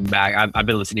actually listen back. I've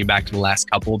been listening back to the last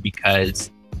couple because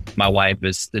my wife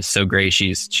is so great.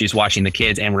 She's watching the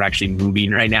kids, and we're actually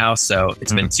moving right now. So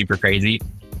it's been super crazy.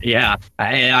 Yeah.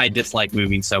 I dislike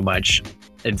moving so much.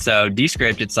 And so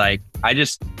Descript, it's like,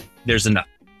 there's an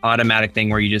automatic thing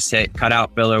where you just hit cut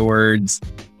out filler words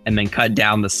and then cut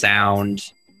down the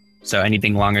sound. So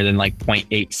anything longer than like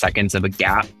 0.8 seconds of a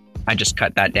gap, I just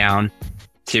cut that down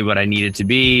to what I need it to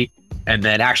be. And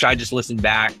then actually I just listened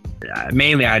back.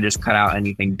 Mainly I just cut out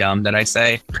anything dumb that I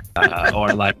say,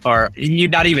 or you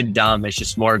not even dumb. It's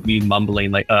just more of me mumbling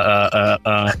like,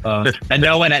 and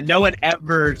no one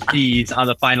ever sees on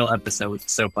the final episode, which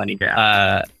is so funny.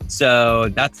 Yeah. So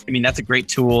that's a great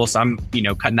tool. So I'm,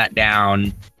 cutting that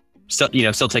down. Still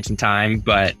take some time,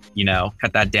 but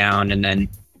cut that down. And then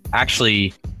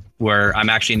actually where I'm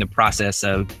actually in the process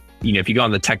of, if you go on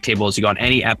the Tech Tables, you go on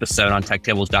any episode on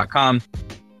techtables.com,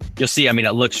 you'll see,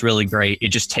 it looks really great. It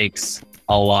just takes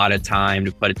a lot of time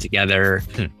to put it together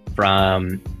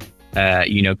from,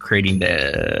 creating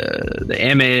the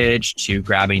image to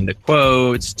grabbing the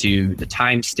quotes to the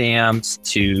timestamps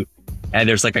to and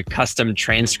there's like a custom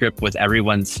transcript with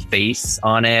everyone's face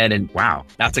on it. And wow,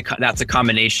 that's a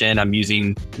combination. I'm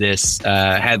using this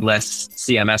headless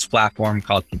CMS platform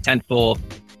called Contentful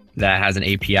that has an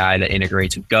API that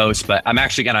integrates with Ghost. But I'm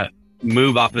actually going to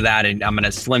move off of that, and I'm going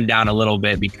to slim down a little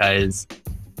bit, because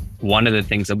one of the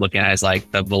things I'm looking at is like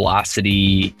the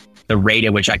velocity, the rate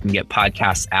at which I can get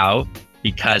podcasts out,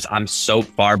 because I'm so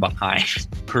far behind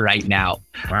right now.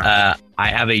 Wow. I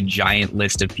have a giant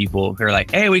list of people who are like,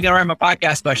 hey, we got to write my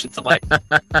podcast questions. I'm like,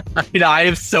 I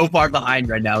am so far behind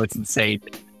right now. It's insane.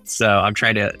 So I'm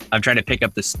trying to pick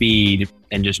up the speed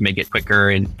and just make it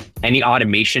quicker. And any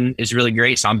automation is really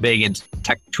great. So I'm big into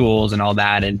tech tools and all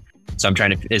that. And so I'm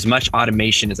trying to, as much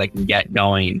automation as I can get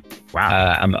going.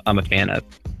 Wow. I'm a fan of.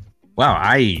 Wow.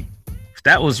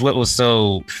 That was what was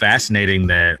so fascinating,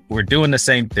 that we're doing the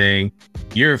same thing.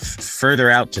 You're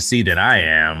further out to sea than I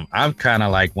am. I'm kind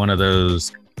of like one of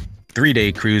those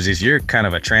 3-day cruises. You're kind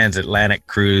of a transatlantic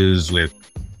cruise with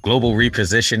global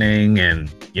repositioning,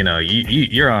 and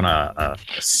you're on a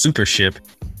super ship.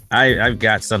 I've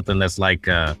got something that's like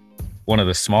one of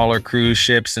the smaller cruise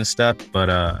ships and stuff, but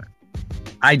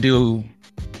I do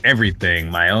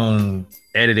everything, my own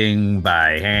editing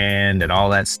by hand and all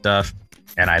that stuff.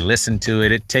 And I listen to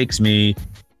it. It takes me,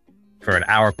 for an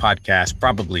hour podcast,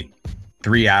 probably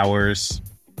 3 hours,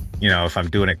 if I'm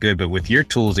doing it good. But with your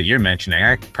tools that you're mentioning,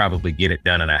 I could probably get it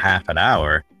done in a half an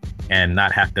hour and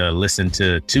not have to listen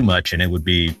to too much, and it would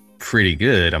be pretty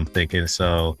good, I'm thinking.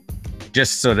 So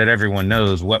just so that everyone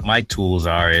knows what my tools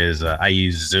are is I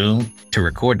use Zoom to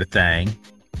record the thing,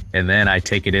 and then I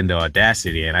take it into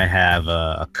Audacity, and I have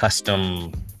a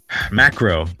custom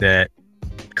macro that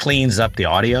cleans up the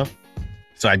audio.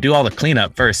 So I do all the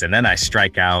cleanup first, and then I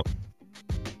strike out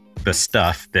the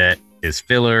stuff that is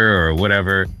filler or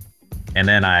whatever. And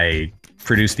then I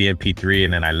produce the MP3,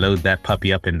 and then I load that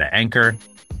puppy up into Anchor,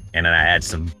 and then I add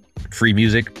some free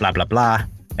music, blah, blah, blah.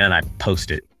 And then I post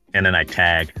it, and then I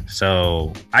tag.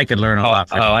 So I could learn a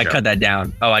lot. I cut that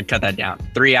down. I'd cut that down.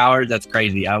 3 hours. That's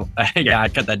crazy.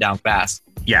 I'd cut that down fast.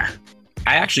 Yeah.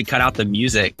 I actually cut out the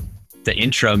music, the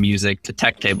intro music to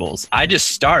Tech Tables.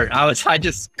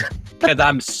 Because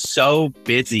I'm so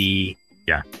busy.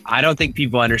 Yeah. I don't think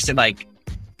people understand. Like,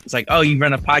 it's like, oh, you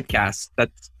run a podcast.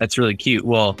 That's really cute.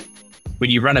 Well,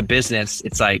 when you run a business,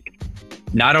 it's like,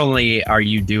 not only are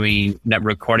you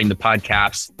recording the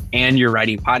podcast and you're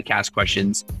writing podcast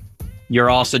questions,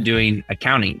 you're also doing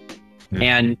accounting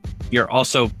and you're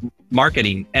also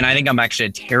marketing. And I think I'm actually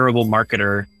a terrible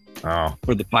marketer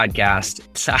for the podcast.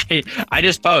 So I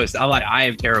just post. I'm like, I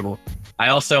am terrible. I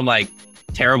also am like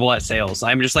terrible at sales.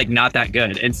 I'm just like not that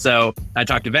good. And so I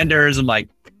talk to vendors. I'm like,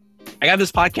 I got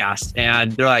this podcast,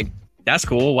 and they're like, that's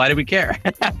cool. Why do we care?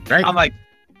 Right. I'm like,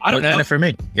 I don't know. For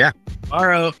me. Yeah.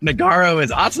 Nagaro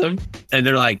is awesome. And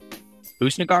they're like,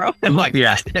 who's Nagaro? I'm like,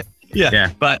 yeah.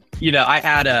 But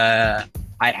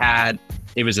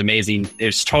it was amazing. It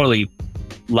was totally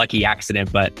lucky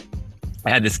accident, but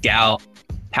I had this gal,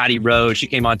 Patty Rose. She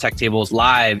came on Tech Tables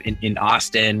live in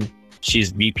Austin.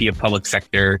 She's VP of public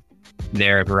sector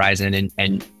there at Verizon.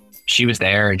 And she was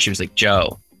there, and she was like,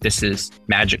 Joe, this is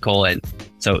magical. And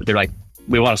so they're like,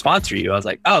 we want to sponsor you. I was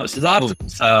like, oh, this is awesome.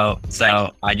 So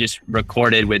I just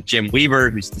recorded with Jim Weaver,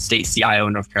 who's the state CIO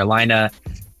in North Carolina,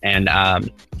 and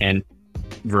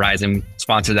Verizon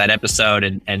sponsored that episode,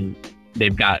 and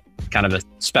they've got kind of a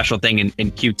special thing in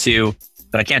Q2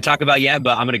 that I can't talk about yet,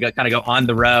 but I'm going to kind of go on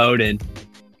the road, and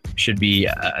should be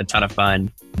a ton of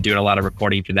fun doing a lot of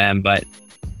recording for them. But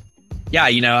yeah,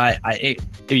 if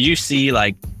you see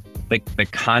like the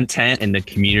content and the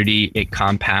community, it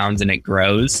compounds and it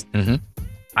grows. Mm-hmm.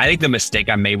 I think the mistake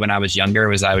I made when I was younger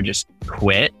was I would just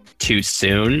quit too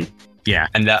soon. Yeah.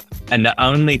 And the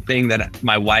only thing that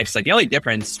my wife's like, the only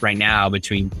difference right now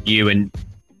between you and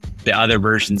the other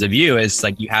versions of you is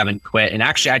like, you haven't quit. And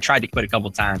actually I tried to quit a couple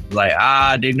of times. Like,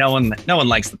 dude, no one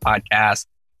likes the podcast.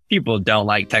 People don't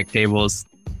like Tech Tables.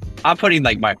 I'm putting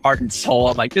like my heart and soul.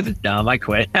 I'm like, this is dumb. I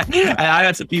quit. And I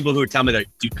had some people who would tell me that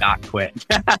do not quit.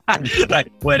 Like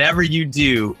whatever you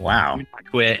do, wow, do not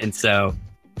quit. And so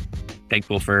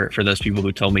thankful for those people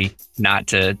who told me not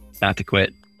to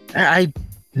quit. I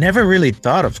never really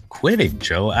thought of quitting,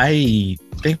 Joe. I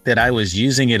think that I was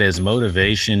using it as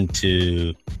motivation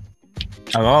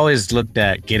I've always looked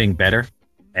at getting better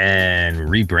and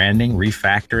rebranding,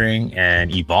 refactoring,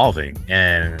 and evolving.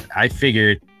 And I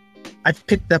figured I've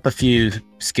picked up a few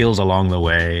skills along the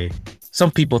way.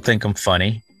 Some people think I'm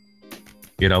funny,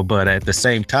 but at the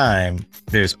same time,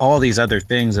 there's all these other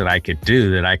things that I could do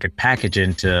that I could package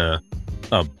into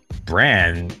a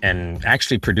brand and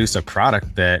actually produce a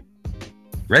product that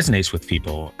resonates with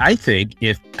people. I think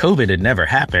if COVID had never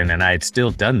happened and I had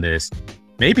still done this,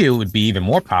 maybe it would be even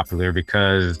more popular,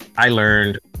 because I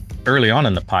learned early on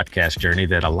in the podcast journey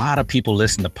that a lot of people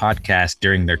listen to podcasts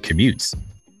during their commutes.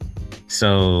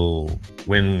 So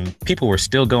when people were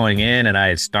still going in and I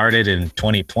had started in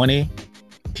 2020,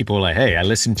 people were like, hey, I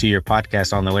listened to your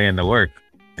podcast on the way into work.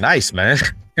 Nice, man.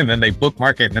 And then they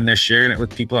bookmark it and then they're sharing it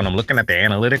with people. And I'm looking at the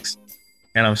analytics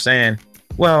and I'm saying,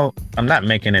 well, I'm not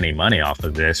making any money off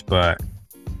of this, but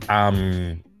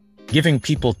I'm giving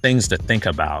people things to think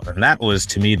about. And that was,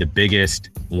 to me, the biggest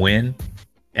win.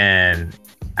 And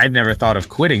I'd never thought of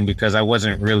quitting because I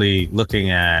wasn't really looking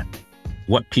at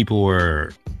what people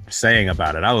were saying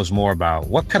about it. I was more about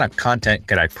what kind of content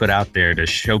could I put out there to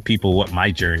show people what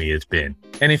my journey has been.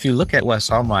 And if you look at what's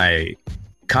on my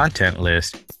content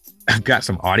list, I've got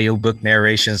some audiobook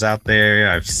narrations out there.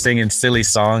 I'm singing silly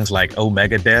songs like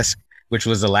Omega Desk, which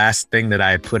was the last thing that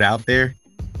I had put out there.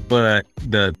 But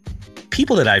the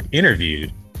people that I've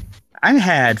interviewed, I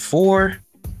had 4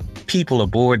 people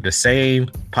aboard the same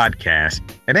podcast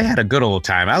and they had a good old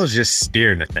time. I was just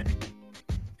steering the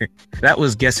thing. That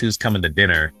was Guess Who's Coming to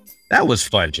Dinner. That was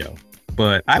fun, Joe.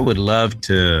 But I would love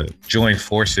to join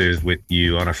forces with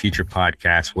you on a future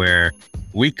podcast where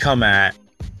we come at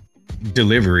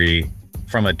delivery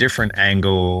from a different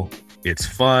angle. It's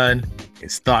fun,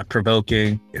 it's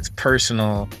thought-provoking, it's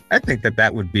personal. I think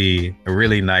that would be a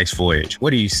really nice voyage.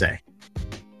 What do you say?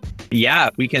 Yeah,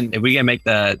 if we can make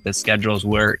the schedules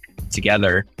work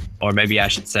together, or maybe I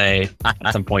should say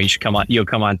at some point you'll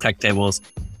come on Tech Tables.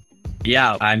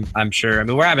 Yeah, I'm sure. I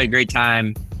mean, we're having a great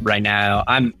time right now.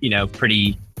 I'm a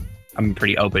pretty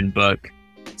open book.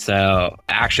 So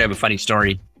I actually have a funny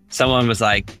story. Someone was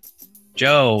like,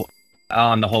 Joe,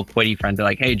 on the whole quitting front, they're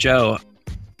like, hey, Joe,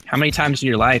 how many times in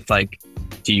your life, like,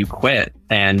 do you quit?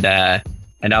 And I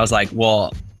was like,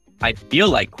 well, I feel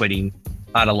like quitting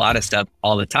on a lot of stuff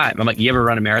all the time. I'm like, you ever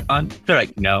run a marathon? They're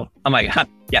like, no. I'm like,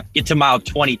 yeah, get to mile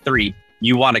 23.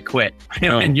 You want to quit.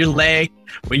 When your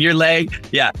leg,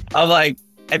 yeah. I'm like,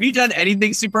 have you done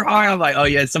anything super hard? I'm like, oh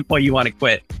yeah, at some point you want to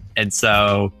quit. And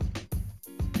so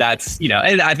that's,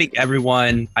 and I think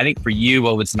for you,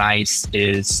 what was nice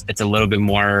is it's a little bit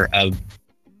more of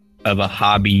a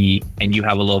hobby and you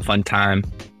have a little fun time.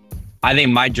 I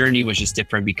think my journey was just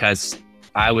different because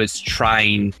I was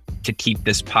trying to keep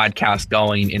this podcast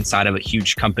going inside of a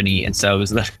huge company. And so it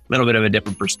was a little bit of a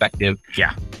different perspective.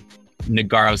 Yeah.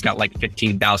 Nagarro's got like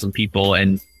 15,000 people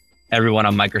and everyone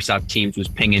on Microsoft Teams was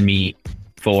pinging me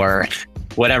for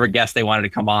whatever guest they wanted to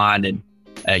come on. And,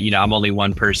 I'm only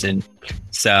one person.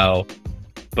 So,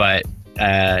 but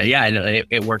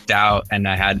it worked out. And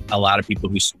I had a lot of people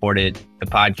who supported the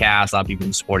podcast, a lot of people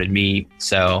who supported me.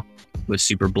 So was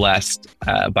super blessed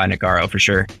by Nagarro for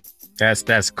sure.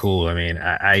 That's cool. I mean,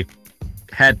 I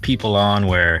had people on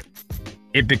where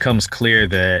it becomes clear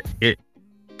that it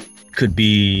could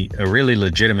be a really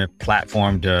legitimate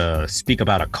platform to speak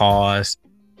about a cause,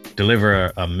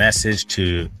 deliver a message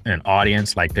to an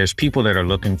audience. Like there's people that are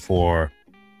looking for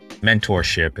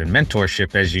mentorship, and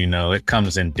mentorship, as you know, it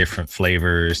comes in different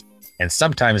flavors. And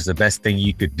sometimes the best thing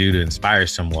you could do to inspire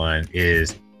someone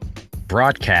is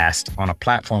broadcast on a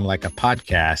platform like a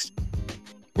podcast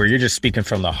where you're just speaking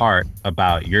from the heart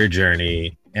about your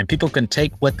journey and people can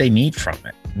take what they need from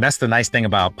it. And that's the nice thing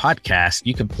about podcasts.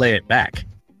 You can play it back.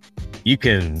 You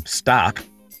can stop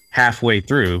halfway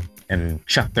through and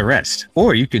chuck the rest,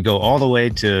 or you could go all the way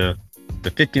to the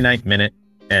 59th minute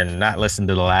and not listen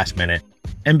to the last minute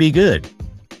and be good.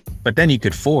 But then you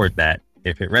could forward that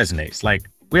if it resonates. Like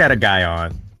we had a guy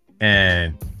on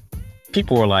and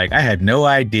people were like, I had no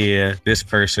idea this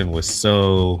person was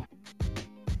so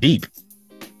deep,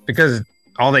 because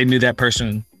all they knew that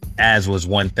person as was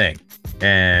one thing.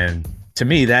 And to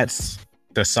me, that's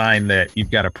the sign that you've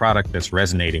got a product that's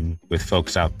resonating with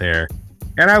folks out there.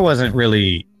 And I wasn't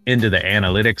really into the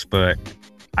analytics, but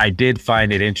I did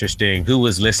find it interesting who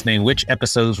was listening, which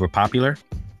episodes were popular.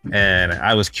 And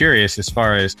I was curious, as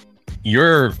far as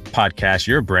your podcast,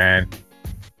 your brand,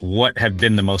 what have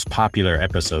been the most popular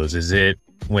episodes? Is it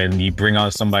when you bring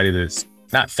on somebody that's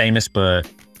not famous, but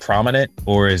prominent,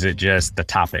 or is it just the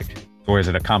topic, or is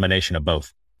it a combination of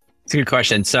both? It's a good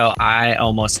question. So I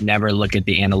almost never look at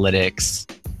the analytics,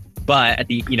 but at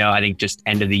the, I think just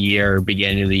end of the year,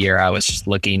 beginning of the year, I was just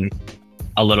looking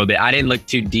a little bit. I didn't look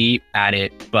too deep at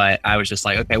it, but I was just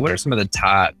like, okay, what are some of the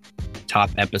top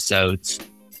episodes?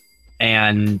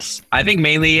 And I think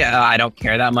mainly I don't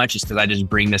care that much just because I just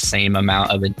bring the same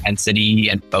amount of intensity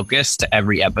and focus to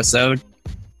every episode.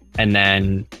 And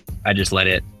then I just let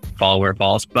it fall where it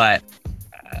falls. But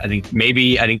I think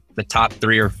the top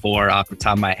 3 or 4 off the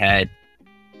top of my head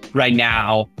right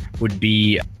now would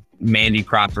be Mandy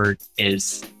Crawford.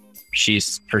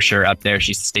 She's for sure up there.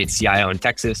 She's the state CIO in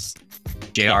Texas.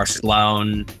 J.R.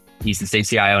 Sloan, he's the state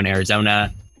CIO in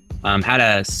Arizona. Had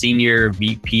a senior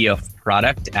VP of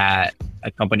product at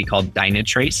a company called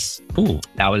Dynatrace. Cool.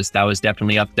 That was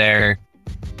definitely up there.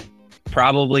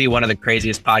 Probably one of the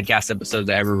craziest podcast episodes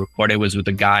I ever recorded was with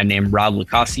a guy named Rob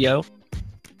Lucasio,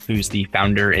 who's the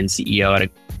founder and CEO at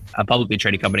a publicly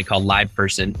traded company called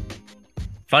LivePerson.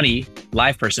 Funny,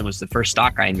 LivePerson was the first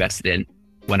stock I invested in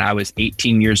when I was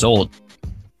 18 years old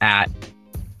at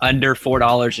under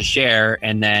 $4 a share.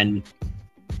 And then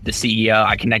the CEO,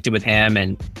 I connected with him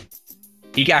and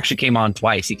he actually came on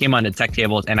twice. He came on to Tech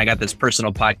Tables and I got this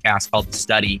personal podcast called The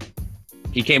Study.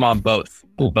 He came on both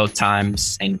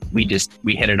times and we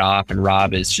hit it off, and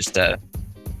Rob is just an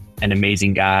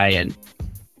amazing guy.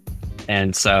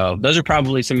 And so those are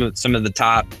probably some of the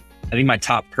top, I think my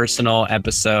top personal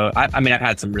episode. I mean, I've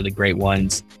had some really great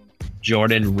ones.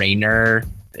 Jordan Rayner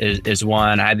is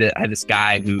one. I had this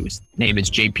guy whose name is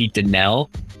JP Donnell,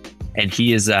 and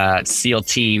he is a SEAL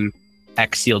Team,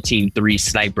 ex-SEAL Team 3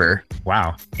 sniper.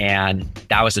 Wow. And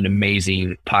that was an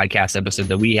amazing podcast episode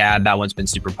that we had. That one's been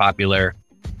super popular.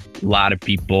 A lot of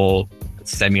people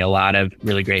send me a lot of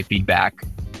really great feedback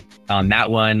on that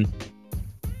one.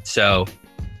 So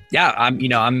yeah,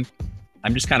 I'm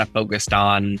just kind of focused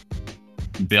on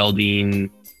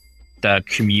building the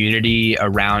community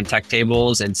around Tech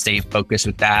Tables and stay focused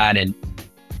with that. And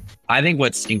I think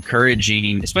what's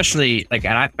encouraging, especially and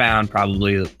I found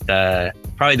probably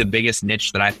the biggest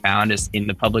niche that I found is in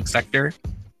the public sector.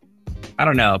 I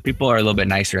don't know. People are a little bit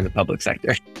nicer in the public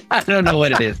sector. I don't know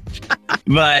what it is,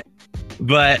 but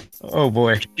oh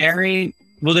boy, sharing.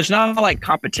 Well, there's not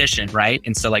competition, right?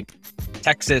 And so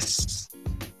Texas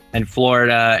and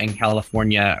Florida and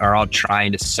California are all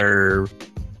trying to serve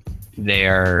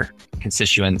their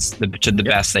constituents to the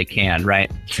best they can,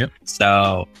 right? Yep.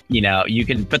 So, you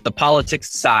can put the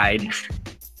politics aside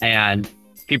and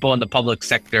people in the public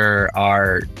sector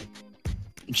are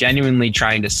genuinely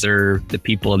trying to serve the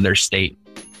people of their state.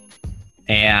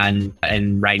 And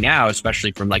right now,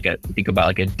 especially from think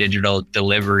about a digital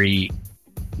delivery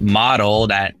model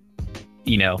that,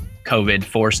 COVID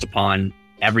forced upon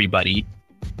everybody,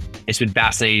 it's been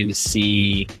fascinating to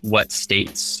see what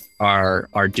states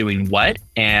are doing what.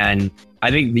 And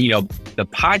I think, the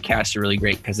podcasts are really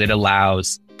great because it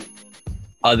allows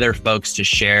other folks to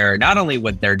share not only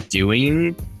what they're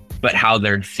doing, but how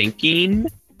they're thinking.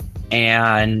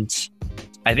 And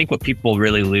I think what people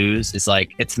really lose is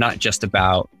it's not just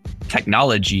about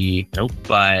technology,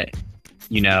 but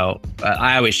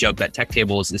I always joke that Tech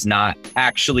Tables is not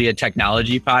actually a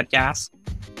technology podcast.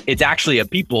 It's actually a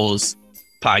people's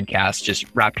podcast just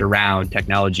wrapped around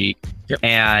technology. Yep.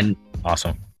 And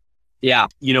awesome. Yeah.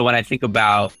 When I think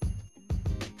about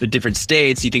the different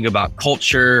states, you think about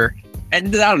culture, and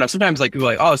I don't know, sometimes people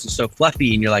are oh, this is so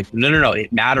fluffy. And you're no,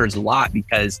 it matters a lot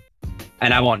because,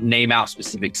 and I won't name out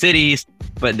specific cities,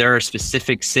 but there are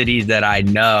specific cities that I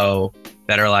know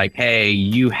that are hey,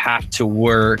 you have to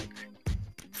work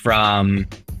from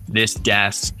this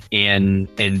desk in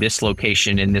this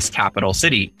location in this capital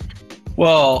city.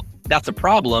 Well, that's a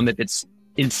problem if it's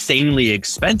insanely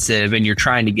expensive and you're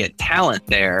trying to get talent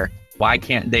there. Why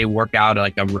can't they work out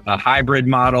a hybrid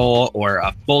model or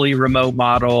a fully remote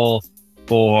model?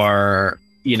 Or,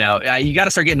 you got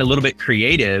to start getting a little bit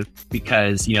creative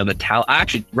because, the talent, I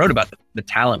actually wrote about the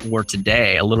talent war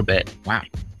today a little bit. Wow.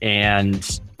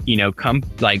 And,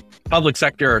 public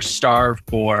sector are starved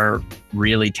for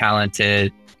really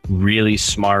talented, really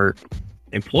smart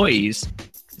employees.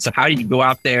 So how do you go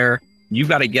out there? You've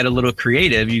got to get a little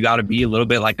creative. You got to be a little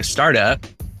bit like a startup.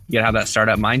 You got to have that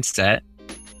startup mindset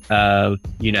of,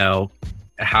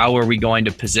 how are we going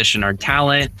to position our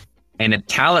talent? And if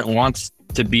talent wants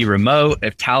to be remote,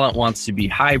 if talent wants to be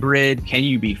hybrid, can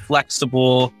you be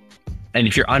flexible? And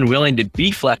if you're unwilling to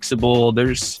be flexible,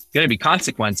 there's going to be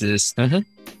consequences. Mm-hmm.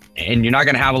 And you're not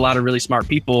going to have a lot of really smart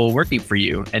people working for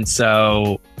you. And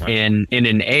so in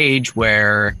an age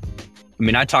where,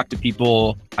 I talk to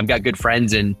people, I've got good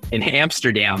friends in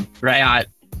Amsterdam, right? I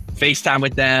FaceTime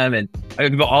with them and I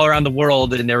have people all around the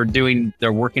world and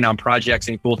they're working on projects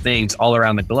and cool things all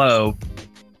around the globe.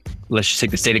 Let's just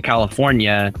take the state of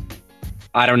California.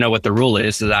 I don't know what the rule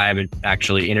is, because I haven't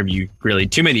actually interviewed really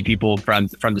too many people from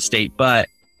the state. But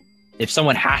if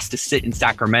someone has to sit in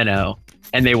Sacramento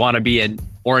and they want to be in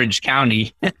Orange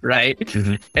County, right,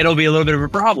 mm-hmm. It'll be a little bit of a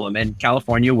problem, and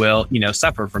California will,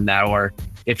 suffer from that. Or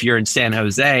if you're in San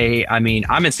Jose, I'm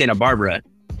in Santa Barbara,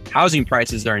 housing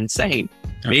prices are insane.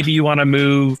 Okay. Maybe you want to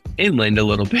move inland a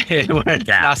little bit where it's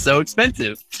not so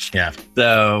expensive. Yeah.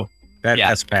 So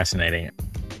That's fascinating.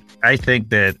 I think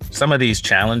that some of these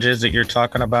challenges that you're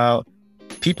talking about,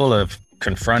 people have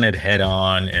confronted head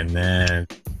on, and then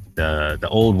the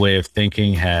old way of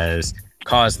thinking has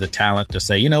caused the talent to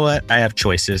say, you know what, I have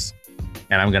choices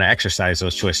and I'm going to exercise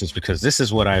those choices because this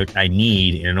is what I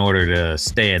need in order to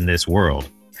stay in this world.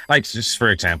 Like just for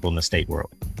example, in the state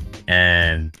world.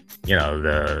 And, you know,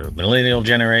 the millennial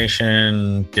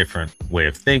generation, different way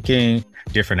of thinking,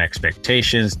 different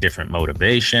expectations, different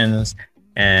motivations.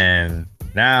 And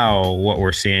now what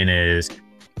we're seeing is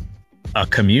a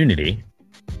community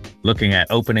looking at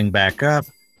opening back up.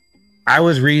 I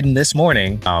was reading this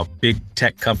morning how big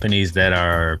tech companies that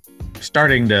are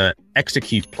starting to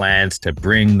execute plans to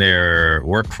bring their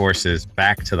workforces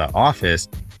back to the office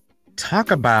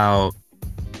talk about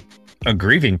a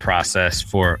grieving process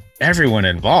for everyone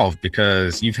involved,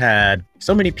 because you've had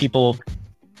so many people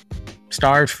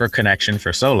starved for connection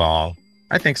for so long.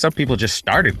 I think some people just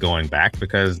started going back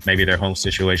because maybe their home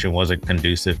situation wasn't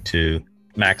conducive to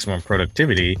maximum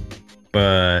productivity,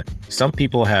 but some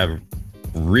people have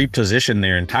repositioned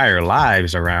their entire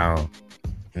lives around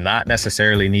not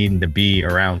necessarily needing to be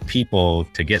around people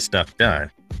to get stuff done.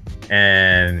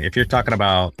 And if you're talking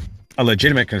about a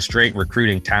legitimate constraint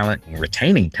recruiting talent and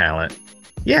retaining talent,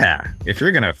 yeah, if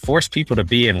you're going to force people to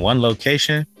be in one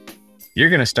location, you're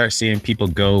going to start seeing people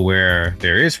go where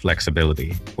there is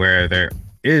flexibility, where there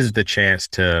is the chance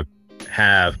to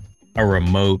have a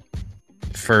remote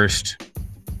first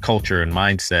culture and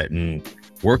mindset and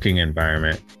working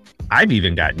environment. I've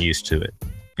even gotten used to it.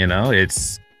 You know,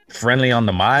 it's friendly on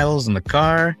the miles in the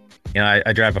car. You know,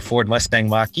 I drive a Ford Mustang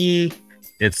Mach-E.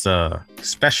 It's a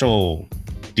special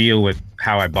deal with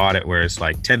how I bought it, where it's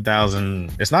like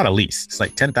 10,000. It's not a lease. It's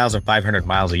like 10,500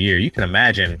 miles a year. You can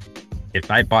imagine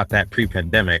if I bought that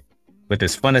pre-pandemic, with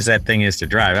as fun as that thing is to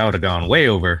drive, I would have gone way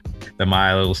over the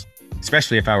miles,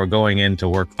 especially if I were going in to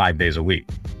work 5 days a week.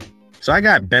 So I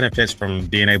got benefits from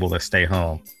being able to stay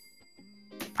home.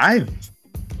 I've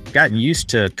gotten used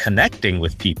to connecting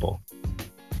with people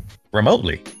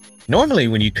remotely. Normally,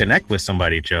 when you connect with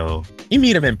somebody, Joe, you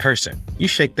meet them in person. You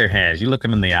shake their hands. You look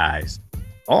them in the eyes.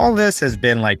 All this has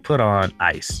been like put on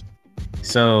ice.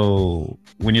 So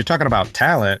when you're talking about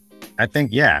talent, I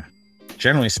think, yeah,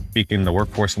 generally speaking, the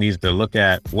workforce needs to look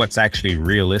at what's actually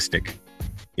realistic.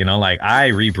 You know, like I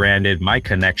rebranded my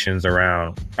connections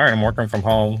around, all right, I'm working from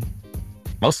home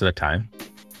most of the time,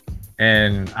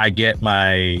 and I get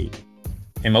my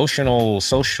emotional,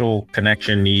 social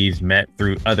connection needs met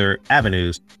through other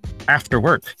avenues after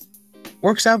work.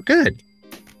 Works out good.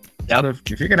 Yep.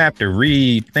 If you're going to have to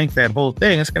rethink that whole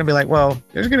thing, it's going to be like, well,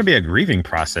 there's going to be a grieving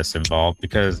process involved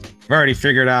because I've already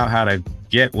figured out how to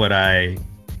get what I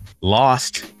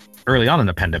lost early on in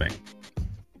the pandemic.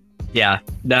 Yeah.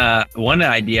 The one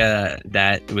idea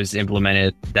that was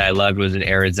implemented that I loved was in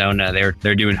Arizona.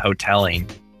 They're doing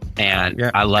hoteling. And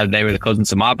yeah. I love they were closing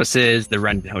some offices. They're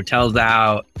renting hotels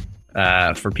out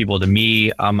for people to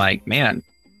meet. I'm like, man,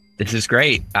 this is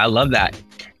great. I love that.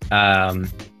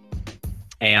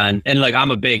 And like,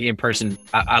 I'm a big in-person.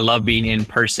 I love being in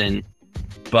person.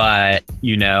 But,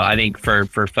 you know, I think for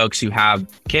folks who have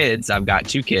kids, I've got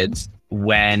 2 kids.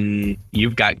 When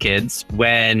you've got kids,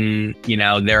 when, you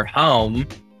know, they're home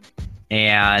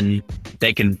and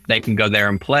they can go there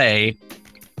and play,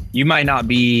 you might not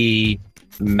be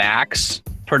max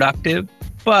productive,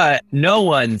 but no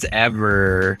one's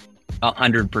ever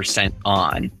 100%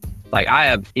 on. Like, I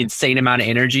have insane amount of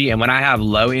energy, and when I have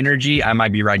low energy, I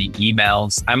might be writing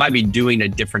emails. I might be doing a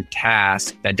different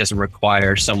task that doesn't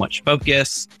require so much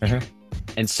focus. Mm-hmm.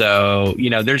 And so, you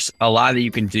know, there's a lot that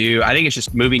you can do. I think it's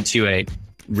just moving to a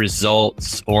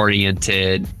results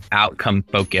oriented, outcome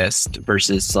focused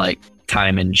versus like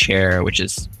time and share, which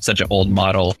is such an old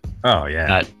model. Oh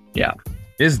yeah. Yeah.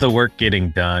 Is the work getting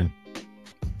done?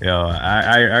 You know,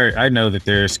 I know that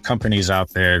there's companies out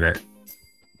there that,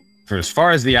 for as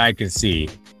far as the eye can see,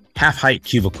 half height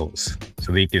cubicles.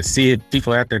 So that you can see it,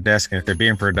 people are at their desk and if they're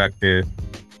being productive.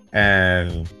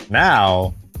 And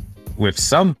now with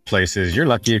some places, you're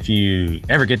lucky if you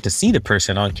ever get to see the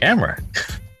person on camera.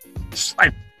 It's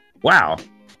like, wow.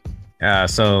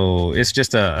 So it's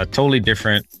just a totally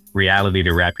different reality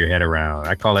to wrap your head around.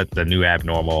 I call it the new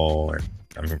abnormal, or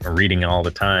I'm reading it all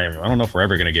the time. I don't know if we're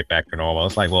ever going to get back to normal.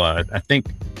 It's like, well, I think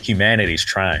humanity's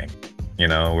trying. You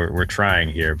know, we're trying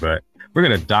here, but we're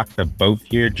going to dock the boat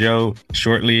here, Joe,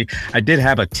 shortly. I did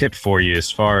have a tip for you as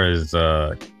far as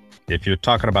if you're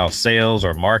talking about sales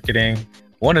or marketing.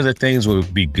 One of the things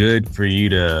would be good for you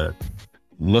to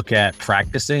look at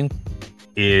practicing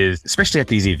is, especially at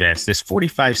these events, this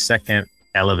 45-second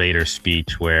elevator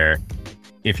speech where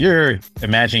if you're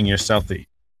imagining yourself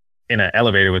in an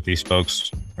elevator with these folks,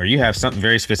 or you have something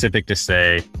very specific to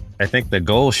say, I think the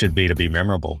goal should be to be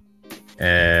memorable.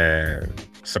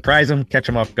 Surprise them, catch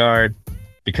them off guard,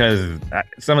 because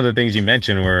some of the things you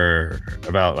mentioned were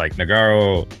about like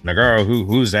Nagaro,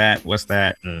 who's that? What's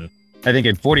that? And I think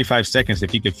in 45 seconds,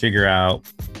 if you could figure out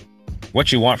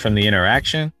what you want from the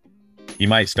interaction, you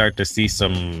might start to see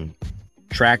some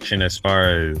traction as far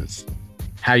as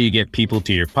how you get people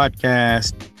to your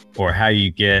podcast or how you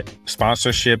get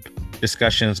sponsorship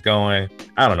discussions going.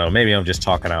 I don't know, maybe I'm just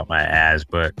talking out my ass,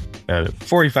 but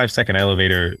 45-second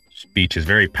elevator speech is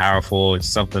very powerful. It's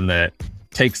something that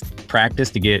takes practice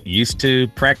to get used to.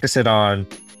 Practice it on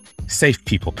safe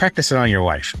people. Practice it on your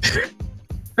wife.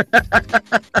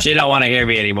 She don't want to hear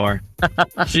me anymore.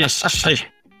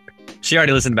 She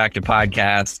already listened back to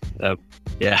podcasts. So,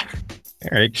 yeah.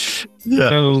 All right. Yeah.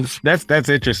 So that's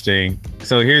interesting.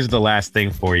 So here's the last thing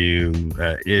for you.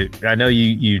 I know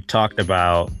you talked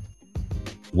about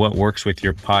what works with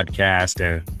your podcast,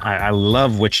 and I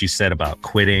love what you said about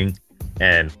quitting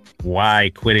and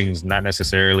why quitting is not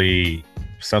necessarily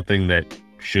something that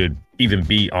should even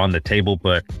be on the table.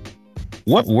 But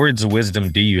what words of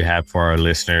wisdom do you have for our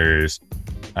listeners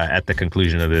at the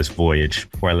conclusion of this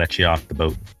voyage before I let you off the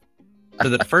boat? So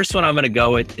the first one I'm going to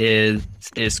go with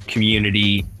is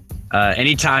community.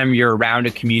 Anytime you're around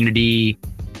a community,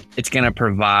 it's going to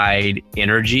provide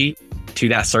energy to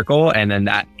that circle, and then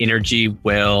that energy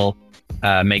will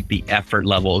make the effort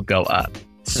level go up.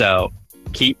 So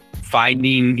keep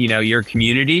finding, your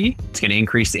community. It's going to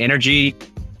increase the energy,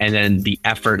 and then the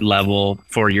effort level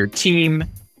for your team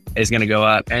is going to go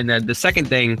up. And then the second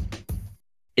thing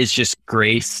is just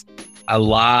grace. A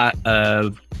lot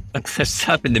of the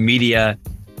stuff in the media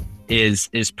is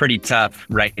pretty tough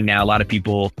right now. A lot of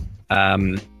people,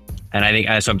 and I think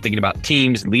so I'm thinking about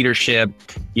teams, leadership,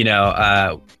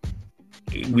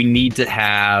 we need to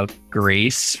have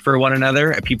grace for one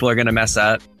another. People are going to mess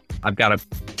up. I've got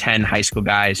 10 high school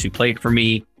guys who played for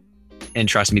me, and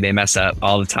trust me, they mess up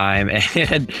all the time.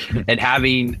 And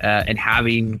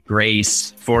having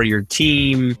grace for your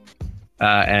team,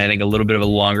 and I think a little bit of a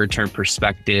longer term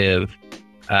perspective,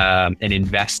 and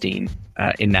investing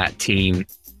in that team.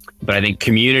 But I think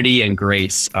community and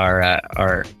grace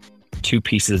are two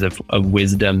pieces of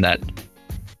wisdom that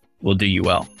will do you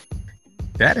well.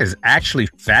 That is actually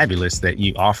fabulous that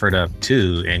you offered up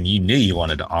two, and you knew you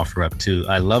wanted to offer up two.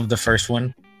 I love the first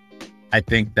one. I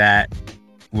think that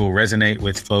will resonate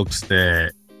with folks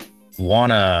that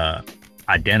want to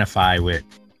identify with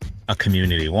a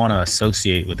community, want to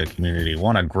associate with a community,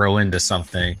 want to grow into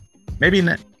something. Maybe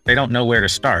they don't know where to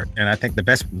start. And I think the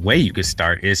best way you could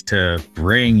start is to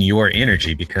bring your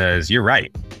energy, because you're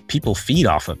right. People feed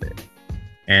off of it,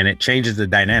 and it changes the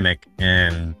dynamic.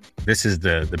 And this is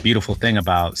the beautiful thing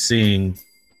about seeing.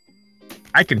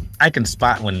 I can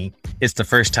spot when it's the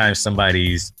first time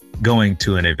somebody's going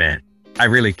to an event. I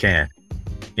really can.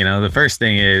 The first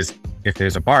thing is, if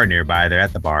there's a bar nearby, they're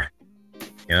at the bar.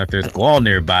 If there's a wall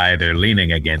nearby, they're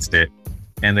leaning against it,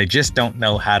 and they just don't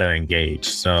know how to engage.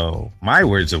 So my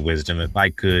words of wisdom, if I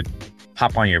could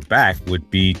hop on your back, would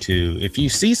be to, if you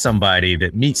see somebody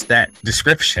that meets that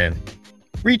description,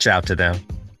 reach out to them.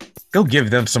 Go give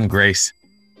them some grace.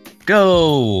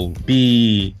 Go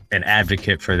be an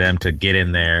advocate for them to get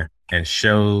in there and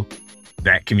show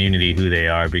that community who they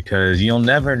are, because you'll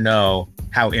never know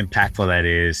how impactful that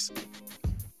is.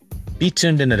 Be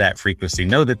tuned into that frequency.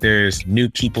 Know that there's new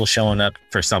people showing up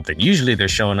for something. Usually they're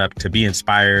showing up to be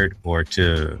inspired or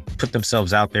to put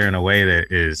themselves out there in a way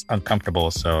that is uncomfortable.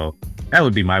 So that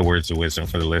would be my words of wisdom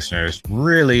for the listeners.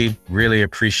 Really, really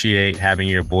appreciate having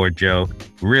you aboard, Joe.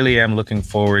 Really am looking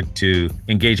forward to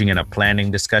engaging in a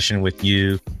planning discussion with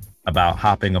you about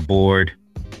hopping aboard,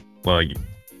 well,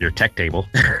 your tech table.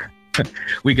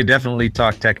 We could definitely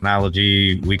talk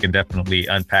technology. We can definitely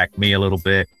unpack me a little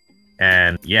bit.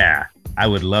 And yeah, I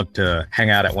would love to hang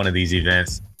out at one of these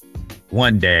events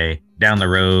one day down the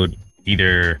road,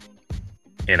 either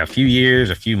in a few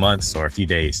years, a few months, or a few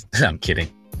days. I'm kidding.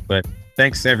 But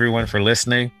thanks everyone for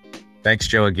listening. Thanks,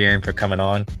 Joe, again for coming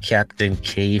on. Captain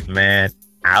Caveman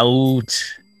out.